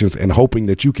ambitions and hoping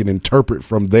that you can interpret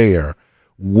from there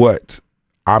what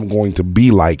I'm going to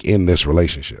be like in this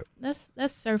relationship.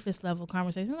 That's surface level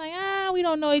conversation. Like, we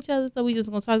don't know each other, so we just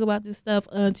going to talk about this stuff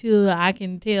until I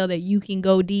can tell that you can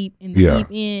go deep in the deep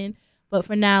end. But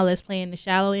for now, let's play in the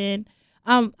shallow end.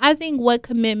 I think what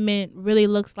commitment really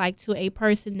looks like to a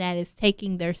person that is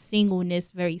taking their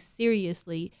singleness very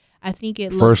seriously, I think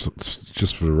it first,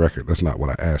 just for the record, that's not what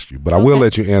I asked you, but I will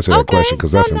let you answer that question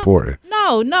because that's important.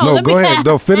 No, go ahead.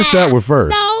 No, finish that one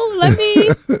first. No,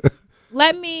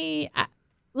 let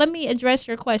me address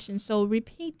your question. So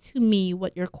repeat to me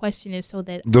what your question is, so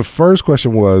that the first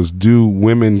question was: do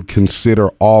women consider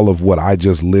all of what I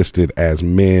just listed as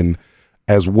men?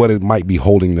 As what it might be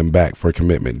holding them back for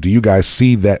commitment? Do you guys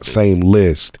see that same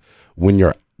list when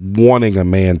you're wanting a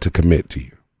man to commit to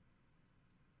you?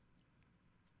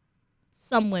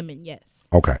 Some women, yes.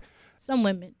 Okay. Some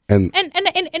women. And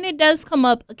it does come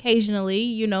up occasionally,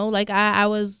 you know, like I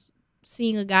was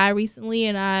seeing a guy recently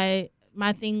and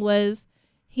my thing was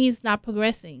he's not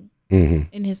progressing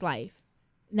in his life.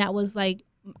 And that was like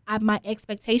my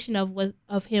expectation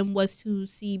of him was to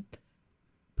see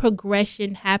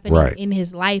progression happening in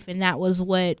his life, and that was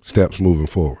what steps moving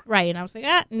forward. Right. And I was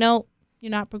like, no,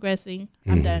 you're not progressing.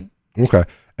 I'm done. Okay.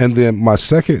 And then my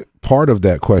second part of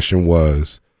that question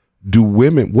was,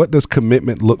 what does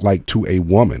commitment look like to a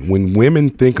woman? When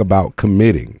women think about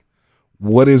committing,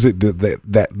 what is it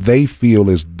that they feel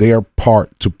is their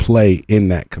part to play in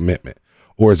that commitment?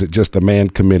 Or is it just a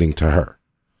man committing to her?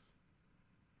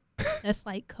 That's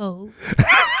like code.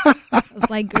 It's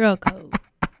like girl code.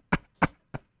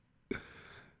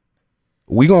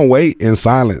 We gonna wait in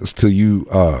silence till you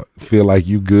feel like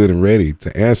you good and ready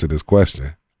to answer this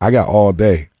question. I got all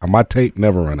day. My tape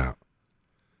never run out.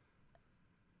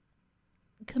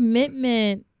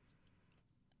 Commitment.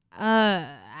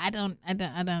 I don't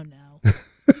know. I don't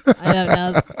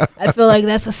know. I feel like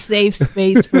that's a safe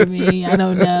space for me. I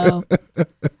don't know.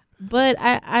 But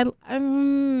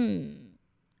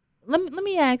let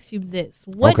me ask you this.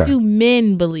 What do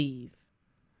men believe?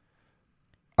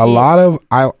 A lot of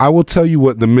I will tell you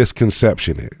what the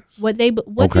misconception is. What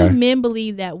do men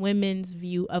believe that women's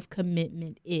view of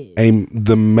commitment is?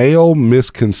 The male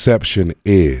misconception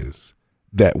is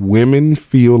that women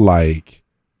feel like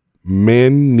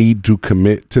men need to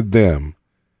commit to them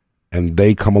and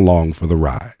they come along for the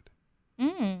ride.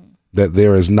 That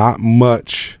there is not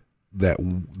much that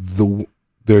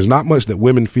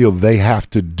women feel they have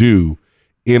to do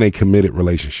in a committed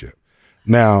relationship.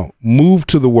 Now, move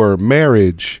to the word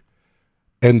marriage,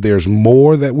 and there's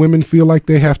more that women feel like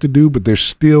they have to do, but there's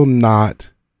still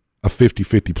not a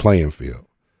 50-50 playing field.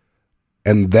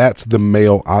 And that's the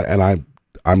male,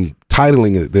 I'm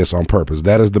titling it this on purpose.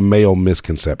 That is the male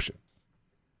misconception.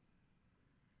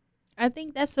 I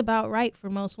think that's about right for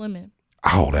most women.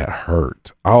 Oh, that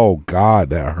hurt. Oh, God,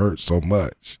 that hurt so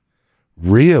much.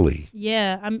 Really?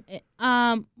 Yeah.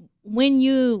 When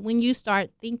you start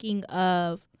thinking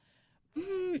of,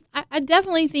 I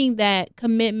definitely think that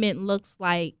commitment looks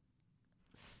like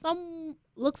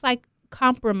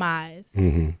compromise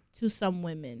to some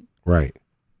women. Right.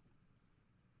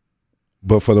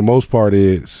 But for the most part,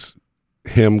 it's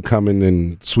him coming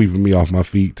and sweeping me off my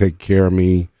feet, taking care of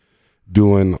me,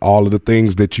 doing all of the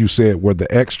things that you said were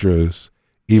the extras,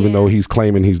 even though he's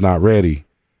claiming he's not ready.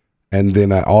 And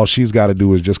then all she's got to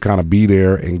do is just kind of be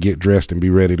there and get dressed and be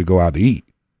ready to go out to eat.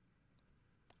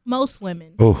 Most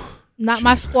women. Oh. Not Jesus.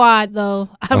 My squad, though.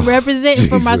 I'm representing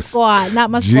for my squad, not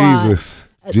my squad. Jesus.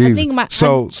 I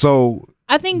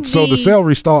think the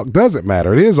celery stalk doesn't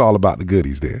matter. It is all about the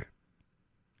goodies there.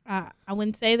 I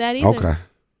wouldn't say that either. Okay.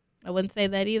 I wouldn't say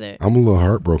that either. I'm a little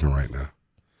heartbroken right now.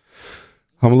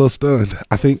 I'm a little stunned.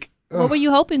 I think. What were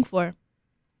you hoping for?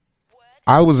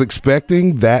 I was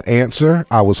expecting that answer.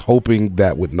 I was hoping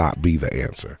that would not be the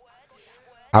answer.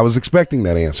 I was expecting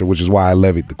that answer, which is why I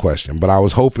levied the question. But I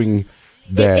was hoping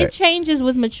that it changes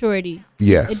with maturity.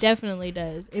 Yes. It definitely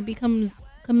does. It becomes,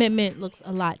 commitment looks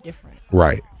a lot different.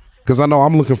 Right. Because I know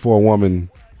I'm looking for a woman.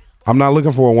 I'm not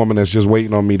looking for a woman that's just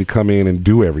waiting on me to come in and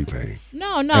do everything.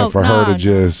 No. And for her to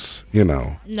just,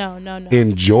 No.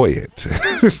 enjoy it.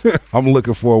 I'm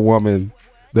looking for a woman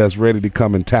that's ready to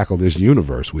come and tackle this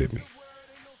universe with me.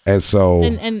 And so.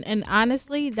 And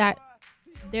honestly, that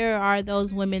there are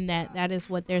those women that is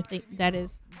what that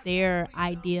is their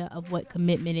idea of what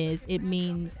commitment is. It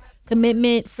means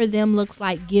commitment for them looks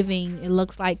like giving. It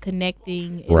looks like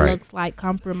connecting. It looks like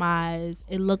compromise.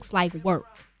 It looks like work.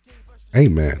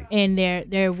 Amen. And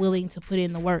they're willing to put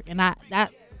in the work. And I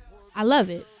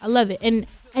love it. I love it. And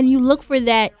you look for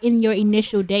that in your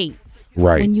initial dates.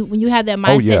 Right. When you have that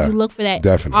mindset, you look for that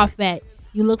off bat.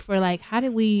 You look for like, how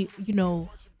did we,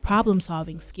 problem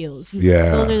solving skills. Those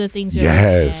are the things you're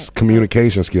looking at.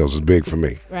 Communication skills is big for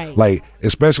me. Right. Like,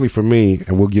 especially for me,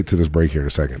 and we'll get to this break here in a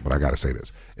second, but I got to say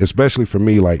this. Especially for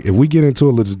me, like, if we get into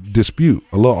a little dispute,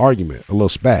 a little argument, a little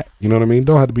spat, you know what I mean?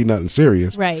 Don't have to be nothing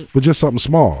serious. Right. But just something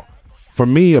small. For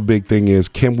me, a big thing is,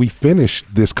 can we finish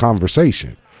this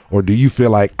conversation? Or do you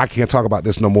feel like, I can't talk about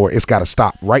this no more? It's got to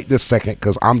stop right this second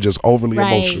because I'm just overly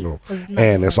emotional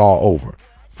and it's all over.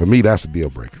 For me, that's a deal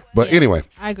breaker. But anyway.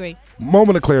 I agree.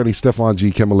 Moment of clarity, Stefan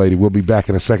G. Kimmelady. We'll be back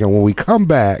in a second. When we come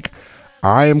back,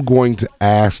 I am going to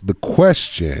ask the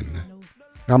question.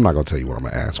 I'm not going to tell you what I'm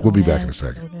going to ask. We'll be back in a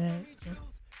second.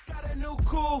 Got a new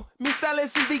cool. Me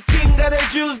Stylist is the king of the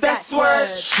Jews, that's word.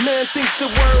 Man thinks the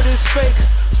word is fake.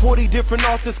 40 different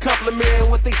authors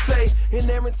complimenting what they say.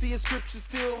 Inerrancy of scripture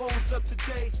still holds up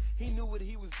today. He knew what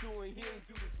he was doing. He ain't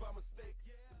do this by mistake.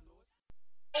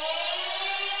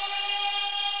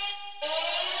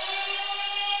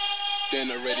 They're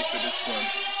not ready for this one.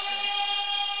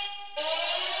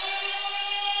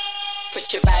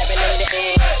 Put your Bible in the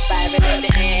air, Bible in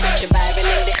the air, put your Bible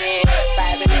in the air,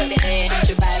 Bible in the air, put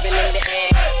your Bible in the air,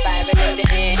 Bible in the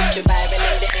air, put your Bible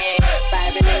in the air,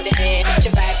 Bible in the air, put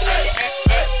your Bible in the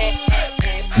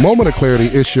air. Moment of Clarity,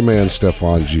 it's your man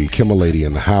Stefan G. Kimmalady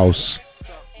in the house.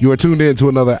 You are tuned in to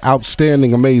another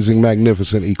outstanding, amazing,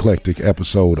 magnificent, eclectic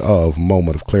episode of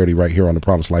Moment of Clarity right here on the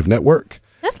Promise Life Network.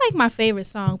 That's like my favorite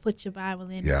song, Put Your Bible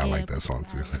in the Yeah, Air. I like that song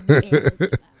Put Your too. Bible in the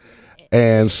Air.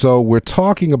 And so we're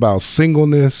talking about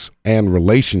singleness and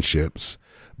relationships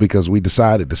because we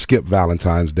decided to skip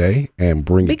Valentine's Day and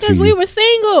bring it to Because you. we were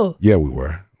single. Yeah, we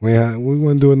were. We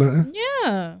wasn't doing nothing.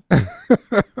 Yeah.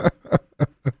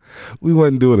 We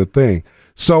wasn't doing a thing.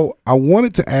 So I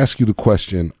wanted to ask you the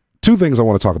question. Two things I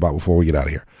want to talk about before we get out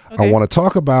of here. Okay. I want to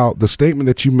talk about the statement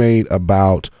that you made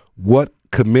about what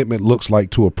commitment looks like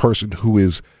to a person who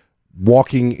is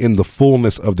walking in the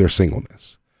fullness of their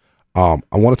singleness. I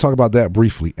want to talk about that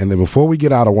briefly. And then before we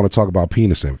get out, I want to talk about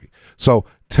penis envy. So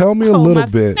tell me a little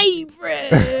bit.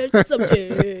 Favorite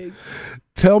subject.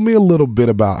 Tell me a little bit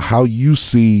about how you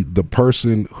see the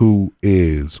person who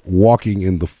is walking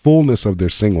in the fullness of their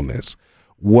singleness,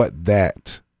 what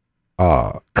that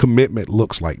commitment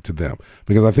looks like to them,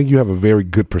 because I think you have a very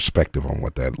good perspective on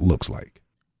what that looks like.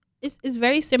 It's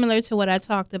very similar to what I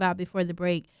talked about before the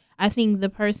break. I think that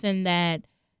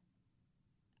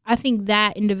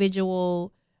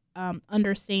individual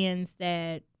understands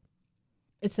that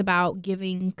it's about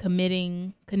giving,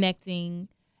 committing, connecting,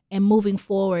 and moving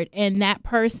forward. And that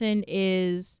person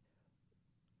is,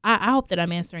 I hope that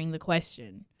I'm answering the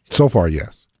question. So far,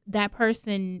 yes. That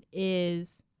person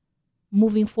is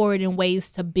moving forward in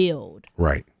ways to build.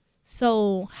 Right.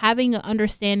 So having an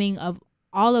understanding of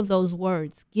all of those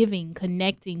words, giving,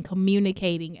 connecting,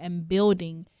 communicating, and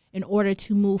building in order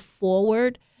to move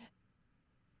forward,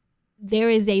 there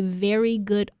is a very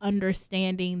good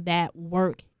understanding that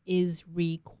work is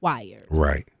required.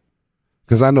 Right.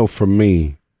 Because I know for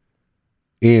me,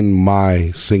 in my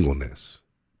singleness,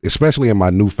 especially in my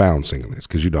newfound singleness,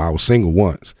 because, I was single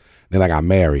once, then I got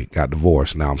married, got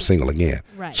divorced, now I'm single again.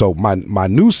 Right. So my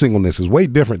new singleness is way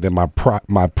different than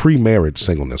my pre-marriage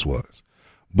singleness was.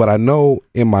 But I know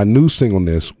in my new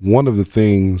singleness, one of the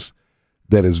things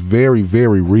that is very,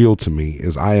 very real to me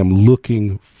is I am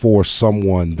looking for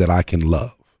someone that I can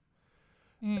love.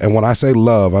 And when I say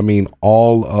love, I mean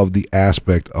all of the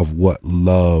aspect of what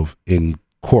love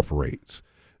incorporates.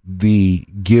 The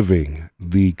giving,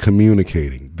 the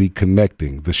communicating, the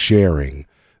connecting, the sharing,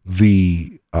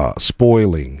 the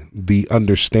spoiling, the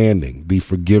understanding, the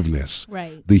forgiveness,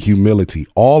 Right. the humility,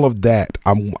 all of that.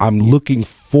 I'm looking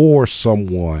for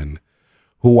someone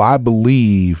who I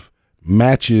believe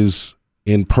matches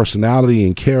in personality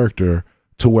and character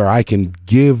to where I can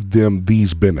give them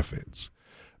these benefits.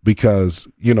 Because,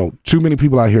 too many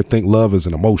people out here think love is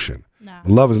an emotion. No.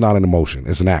 Love is not an emotion.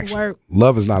 It's an action. Work.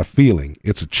 Love is not a feeling.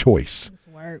 It's a choice. It's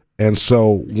work. And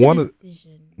so It's a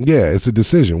decision. it's a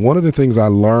decision. One of the things I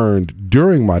learned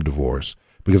during my divorce,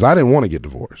 because I didn't want to get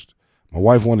divorced. My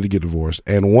wife wanted to get divorced.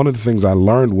 And one of the things I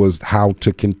learned was how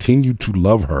to continue to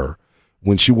love her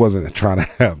when she wasn't trying to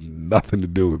have nothing to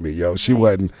do with me, yo. She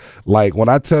wasn't, like, when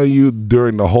I tell you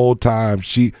during the whole time,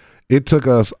 it took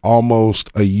us almost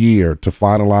a year to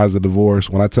finalize the divorce.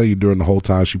 When I tell you during the whole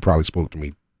time, she probably spoke to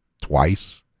me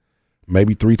twice,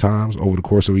 maybe 3 times over the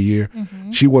course of a year.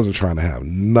 Mm-hmm. She wasn't trying to have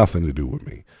nothing to do with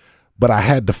me. But I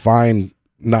had to find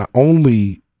not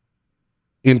only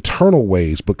internal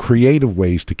ways, but creative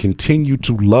ways to continue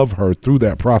to love her through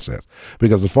that process.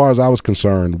 Because as far as I was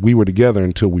concerned, we were together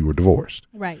until we were divorced.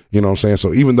 Right. You know what I'm saying?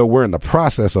 So even though we're in the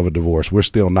process of a divorce, we're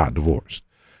still not divorced.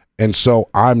 And so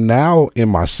I'm now in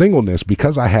my singleness,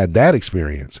 because I had that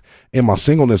experience. In my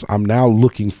singleness, I'm now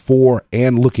looking for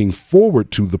and looking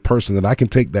forward to the person that I can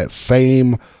take that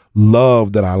same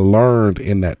love that I learned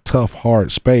in that tough,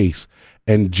 hard space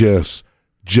and just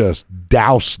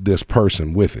douse this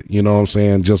person with it. You know what I'm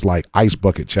saying? Just like ice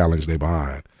bucket challenge they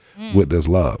behind with this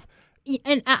love.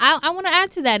 And I want to add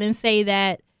to that and say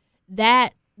that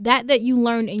you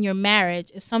learned in your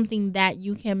marriage is something that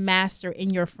you can master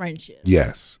in your friendship.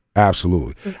 Yes,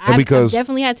 absolutely. Because I've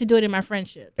definitely had to do it in my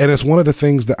friendship. And it's one of the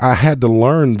things that I had to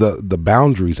learn, the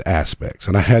boundaries aspects,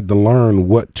 and I had to learn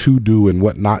what to do and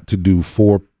what not to do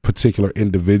for particular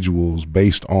individuals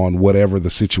based on whatever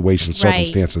the situation,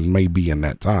 circumstances may be in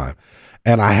that time.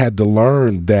 And I had to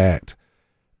learn that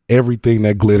everything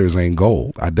that glitters ain't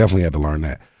gold. I definitely had to learn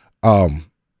that.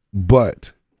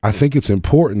 But I think it's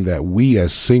important that we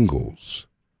as singles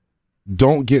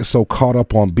don't get so caught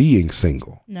up on being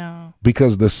single. No.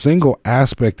 Because the single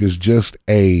aspect is just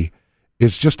a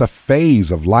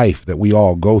phase of life that we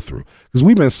all go through. Because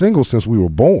we've been single since we were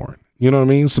born. You know what I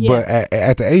mean? So, Yeah. But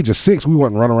at the age of 6, we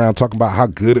wasn't running around talking about how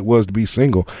good it was to be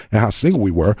single and how single we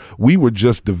were. We were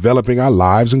just developing our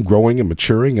lives and growing and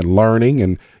maturing and learning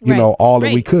and, you Right. know, all that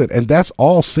we Right. could. And that's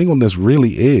all singleness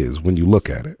really is when you look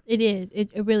at it. It is.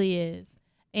 It really is.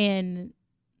 And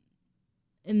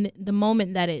in the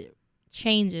moment that it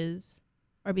changes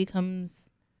or becomes,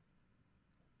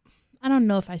 I don't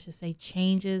know if I should say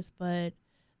changes, but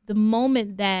the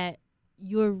moment that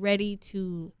you're ready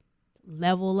to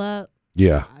level up,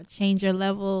 Yeah. change your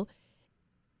level,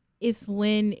 it's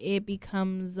when it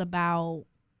becomes about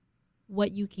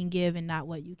what you can give and not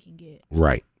what you can get.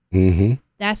 Right. Mm-hmm.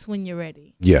 That's when you're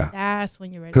ready. Yeah. That's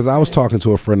when you're ready. Because I was talking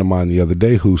to a friend of mine the other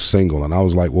day who's single, and I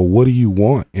was like, well, what do you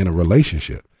want in a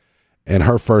relationship? And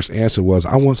her first answer was,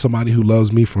 I want somebody who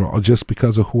loves me for just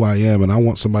because of who I am, and I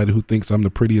want somebody who thinks I'm the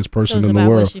prettiest person in the about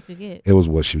world. what she could get. It was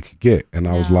what she could get. And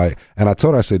I was like, and I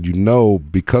told her, I said, you know,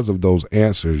 because of those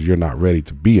answers, you're not ready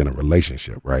to be in a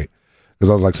relationship, right?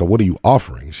 Because I was like, so what are you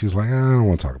offering? She's like, I don't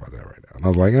want to talk about that right now. And I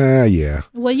was like, yeah.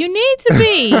 Well, you need to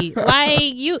be. Like,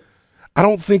 you. I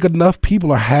don't think enough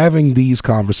people are having these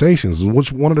conversations,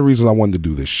 which one of the reasons I wanted to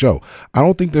do this show. I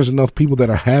don't think there's enough people that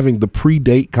are having the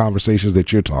pre-date conversations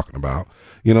that you're talking about.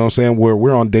 You know what I'm saying? Where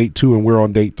we're on date 2 and we're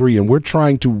on date 3 and we're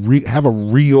trying to have a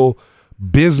real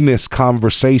business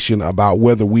conversation about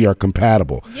whether we are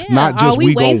compatible. Yeah. Not just Are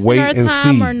we gonna wasting wait our and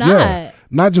time see. or not? Yeah.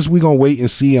 Not just we gonna wait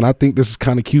and see, and I think this is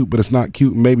kind of cute, but it's not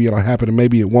cute. And maybe it'll happen, and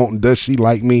maybe it won't. And does she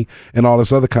like me? And all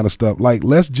this other kind of stuff. Like,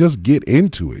 let's just get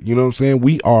into it. You know what I'm saying?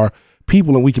 We are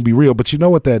people, and we can be real. But you know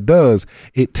what that does?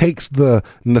 It takes the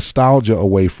nostalgia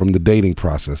away from the dating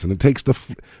process, and it takes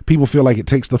people feel like it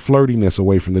takes the flirtiness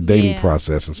away from the dating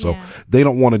process, and so they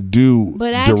don't want to do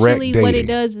But direct actually, dating. what it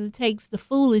does is it takes the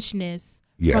foolishness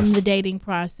from the dating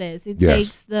process. It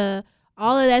takes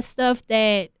all of that stuff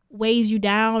that weighs you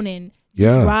down and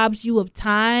just robs you of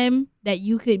time that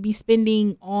you could be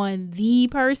spending on the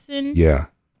person. Yeah.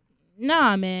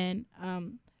 Nah, man.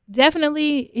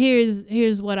 Definitely.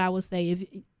 Here's what I would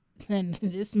say. And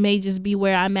this may just be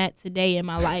where I'm at today in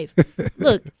my life.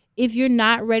 Look, if you're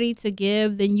not ready to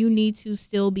give, then you need to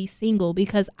still be single,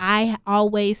 because I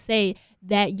always say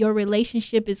that your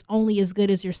relationship is only as good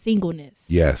as your singleness.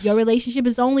 Yes. Your relationship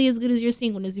is only as good as your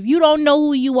singleness. If you don't know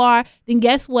who you are, then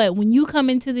guess what? When you come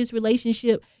into this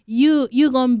relationship,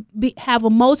 you're going to have a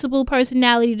multiple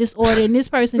personality disorder, and this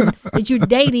person that you're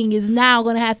dating is now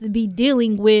going to have to be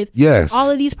dealing with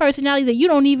all of these personalities that you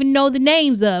don't even know the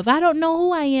names of. I don't know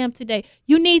who I am today.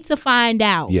 You need to find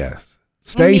out. Yes.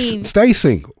 Stay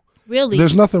single. Really.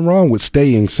 There's nothing wrong with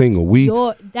staying single.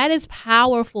 That is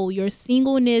powerful. Your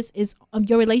singleness is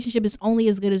your relationship is only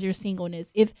as good as your singleness.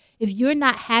 If you're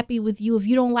not happy with you, if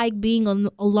you don't like being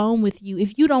alone with you,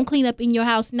 if you don't clean up in your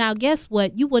house now, guess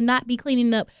what? You will not be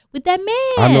cleaning up with that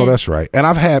man. I know that's right. And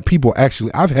I've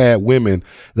had women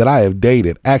that I have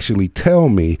dated actually tell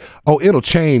me, oh, it'll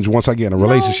change once I get in a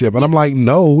relationship. And I'm like,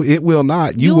 no, it will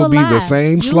not. You will be the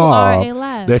same slob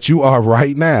that you are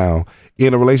right now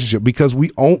in a relationship, because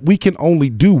we can only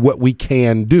do what we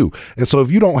can do. And so if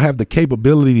you don't have the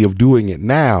capability of doing it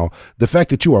now, the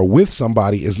fact that you are with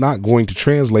somebody is not going to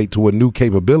translate to a new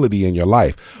capability in your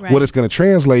life. Right. What it's going to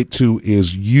translate to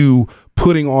is you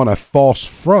putting on a false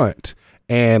front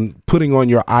and putting on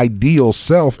your ideal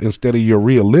self instead of your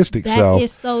realistic self. That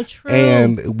is so true.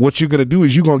 And what you're going to do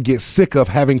is you're going to get sick of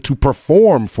having to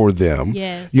perform for them.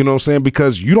 Yes. You know what I'm saying?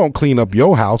 Because you don't clean up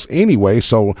your house anyway.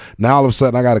 So now all of a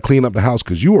sudden I got to clean up the house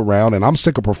because you around, and I'm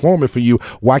sick of performing for you.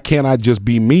 Why can't I just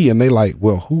be me? And they like,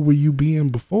 well, who were you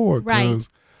being before? Right.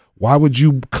 Why would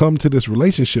you come to this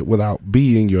relationship without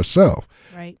being yourself?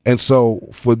 Right. And so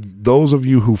for those of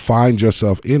you who find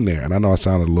yourself in there, and I know I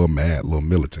sounded a little mad, a little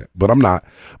militant, but I'm not.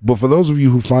 But for those of you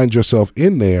who find yourself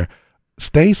in there,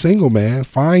 stay single, man.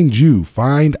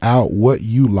 Find out what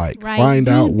you like. Right. Find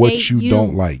out what you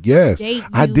don't like. Yes.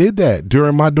 I did that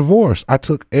during my divorce. I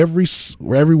took every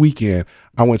weekend,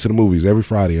 I went to the movies every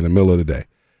Friday in the middle of the day.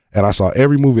 And I saw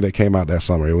every movie that came out that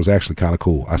summer. It was actually kind of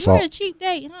cool. You were a cheap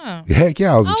date, huh? Heck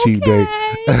yeah, I was a cheap date.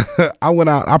 I went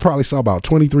out. I probably saw about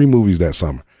 23 movies that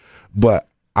summer. But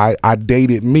I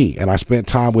dated me, and I spent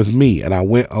time with me, and I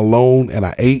went alone, and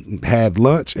I ate and had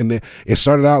lunch. And then it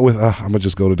started out with, I'm going to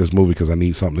just go to this movie because I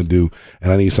need something to do,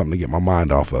 and I need something to get my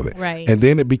mind off of it. Right. And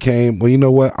then it became, well, you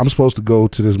know what? I'm supposed to go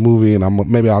to this movie, and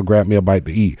maybe I'll grab me a bite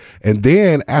to eat. And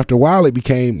then after a while, it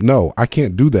became, no, I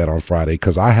can't do that on Friday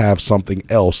because I have something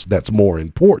else that's more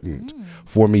important.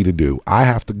 for me to do. I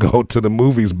have to go to the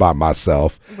movies by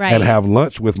myself Right. and have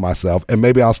lunch with myself. And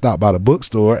maybe I'll stop by the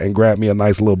bookstore and grab me a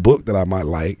nice little book that I might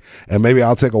like. And maybe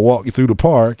I'll take a walk through the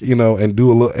park, and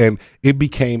do a little. And it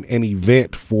became an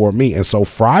event for me. And so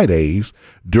Fridays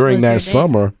during Was that your day?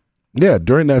 summer,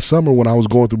 during that summer when I was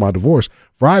going through my divorce,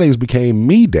 Fridays became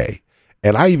me day.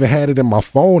 And I even had it in my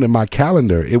phone, in my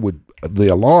calendar. The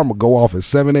alarm would go off at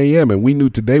 7 a.m. and we knew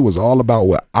today was all about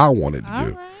what I wanted to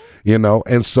do, right.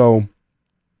 And so,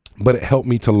 but it helped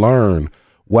me to learn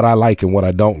what I like and what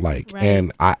I don't like. Right.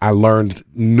 And I learned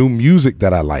new music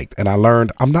that I liked. And I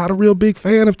learned I'm not a real big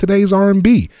fan of today's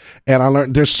R&B. And I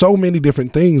learned there's so many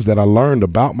different things that I learned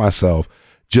about myself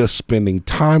just spending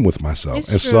time with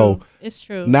myself. It's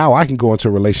true. Now I can go into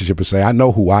a relationship and say, I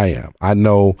know who I am. I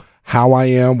know how I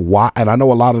am, why, and I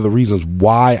know a lot of the reasons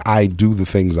why I do the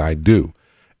things I do.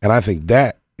 And I think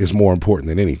that is more important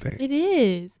than anything. It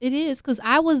is. Because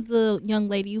I was the young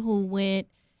lady who went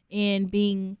in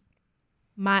being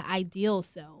my ideal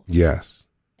self. Yes.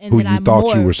 And Who then you I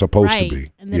thought you were morphed, supposed to right.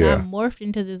 be. And then Yeah. I morphed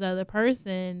into this other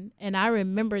person. And I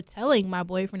remember telling my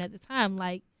boyfriend at the time,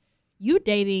 like, you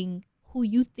dating who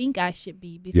you think I should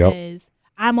be because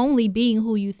I'm only being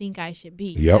who you think I should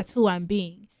be. Yep. That's who I'm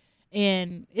being.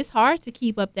 And it's hard to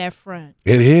keep up that front.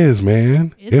 It is,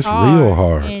 man. It's real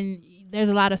hard. And there's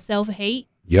a lot of self-hate.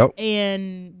 Yep.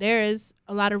 And there is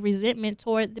a lot of resentment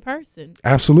toward the person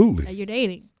Absolutely. that you're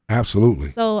dating.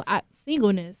 Absolutely. So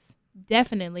singleness,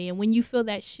 definitely. And when you feel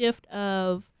that shift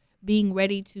of being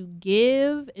ready to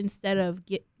give instead of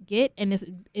get, and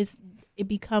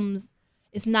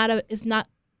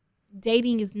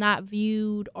dating is not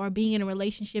viewed, or being in a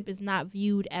relationship is not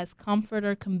viewed as comfort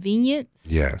or convenience.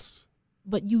 Yes.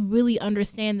 But you really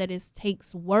understand that it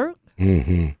takes work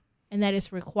Mm-hmm. and that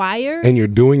it's required. And you're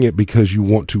doing it because you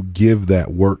want to give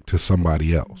that work to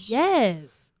somebody else.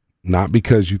 Yes. Not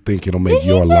because you think it'll make Did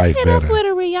your he just life hit us better. with a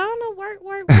Rihanna work?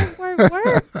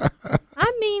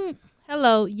 I mean,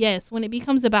 hello, yes, when it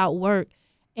becomes about work.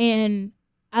 And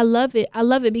I love it. I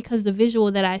love it because the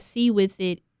visual that I see with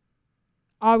it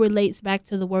all relates back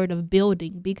to the word of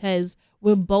building, because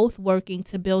we're both working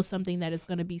to build something that is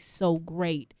going to be so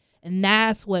great. And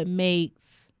that's what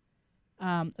makes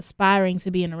aspiring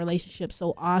to be in a relationship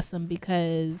so awesome,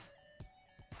 because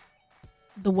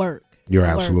the work. You're the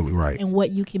work absolutely right. And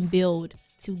what you can build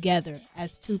together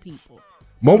as two people.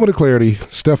 Moment of clarity,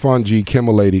 Stefan G,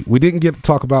 Kimmel Lady. We didn't get to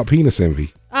talk about penis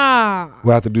envy.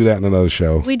 We'll have to do that in another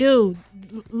show. We do.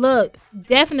 Look,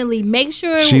 definitely make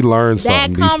sure She learned that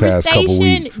something these past couple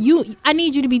weeks. I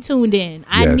need you to be tuned in.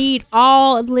 I Yes. need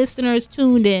all listeners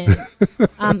tuned in.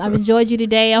 I've enjoyed you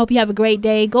today. I hope you have a great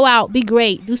day. Go out, be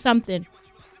great, do something,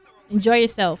 enjoy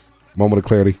yourself. Moment of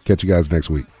clarity. Catch you guys next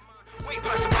week. We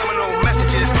pass subliminal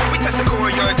messages. We test the core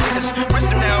of your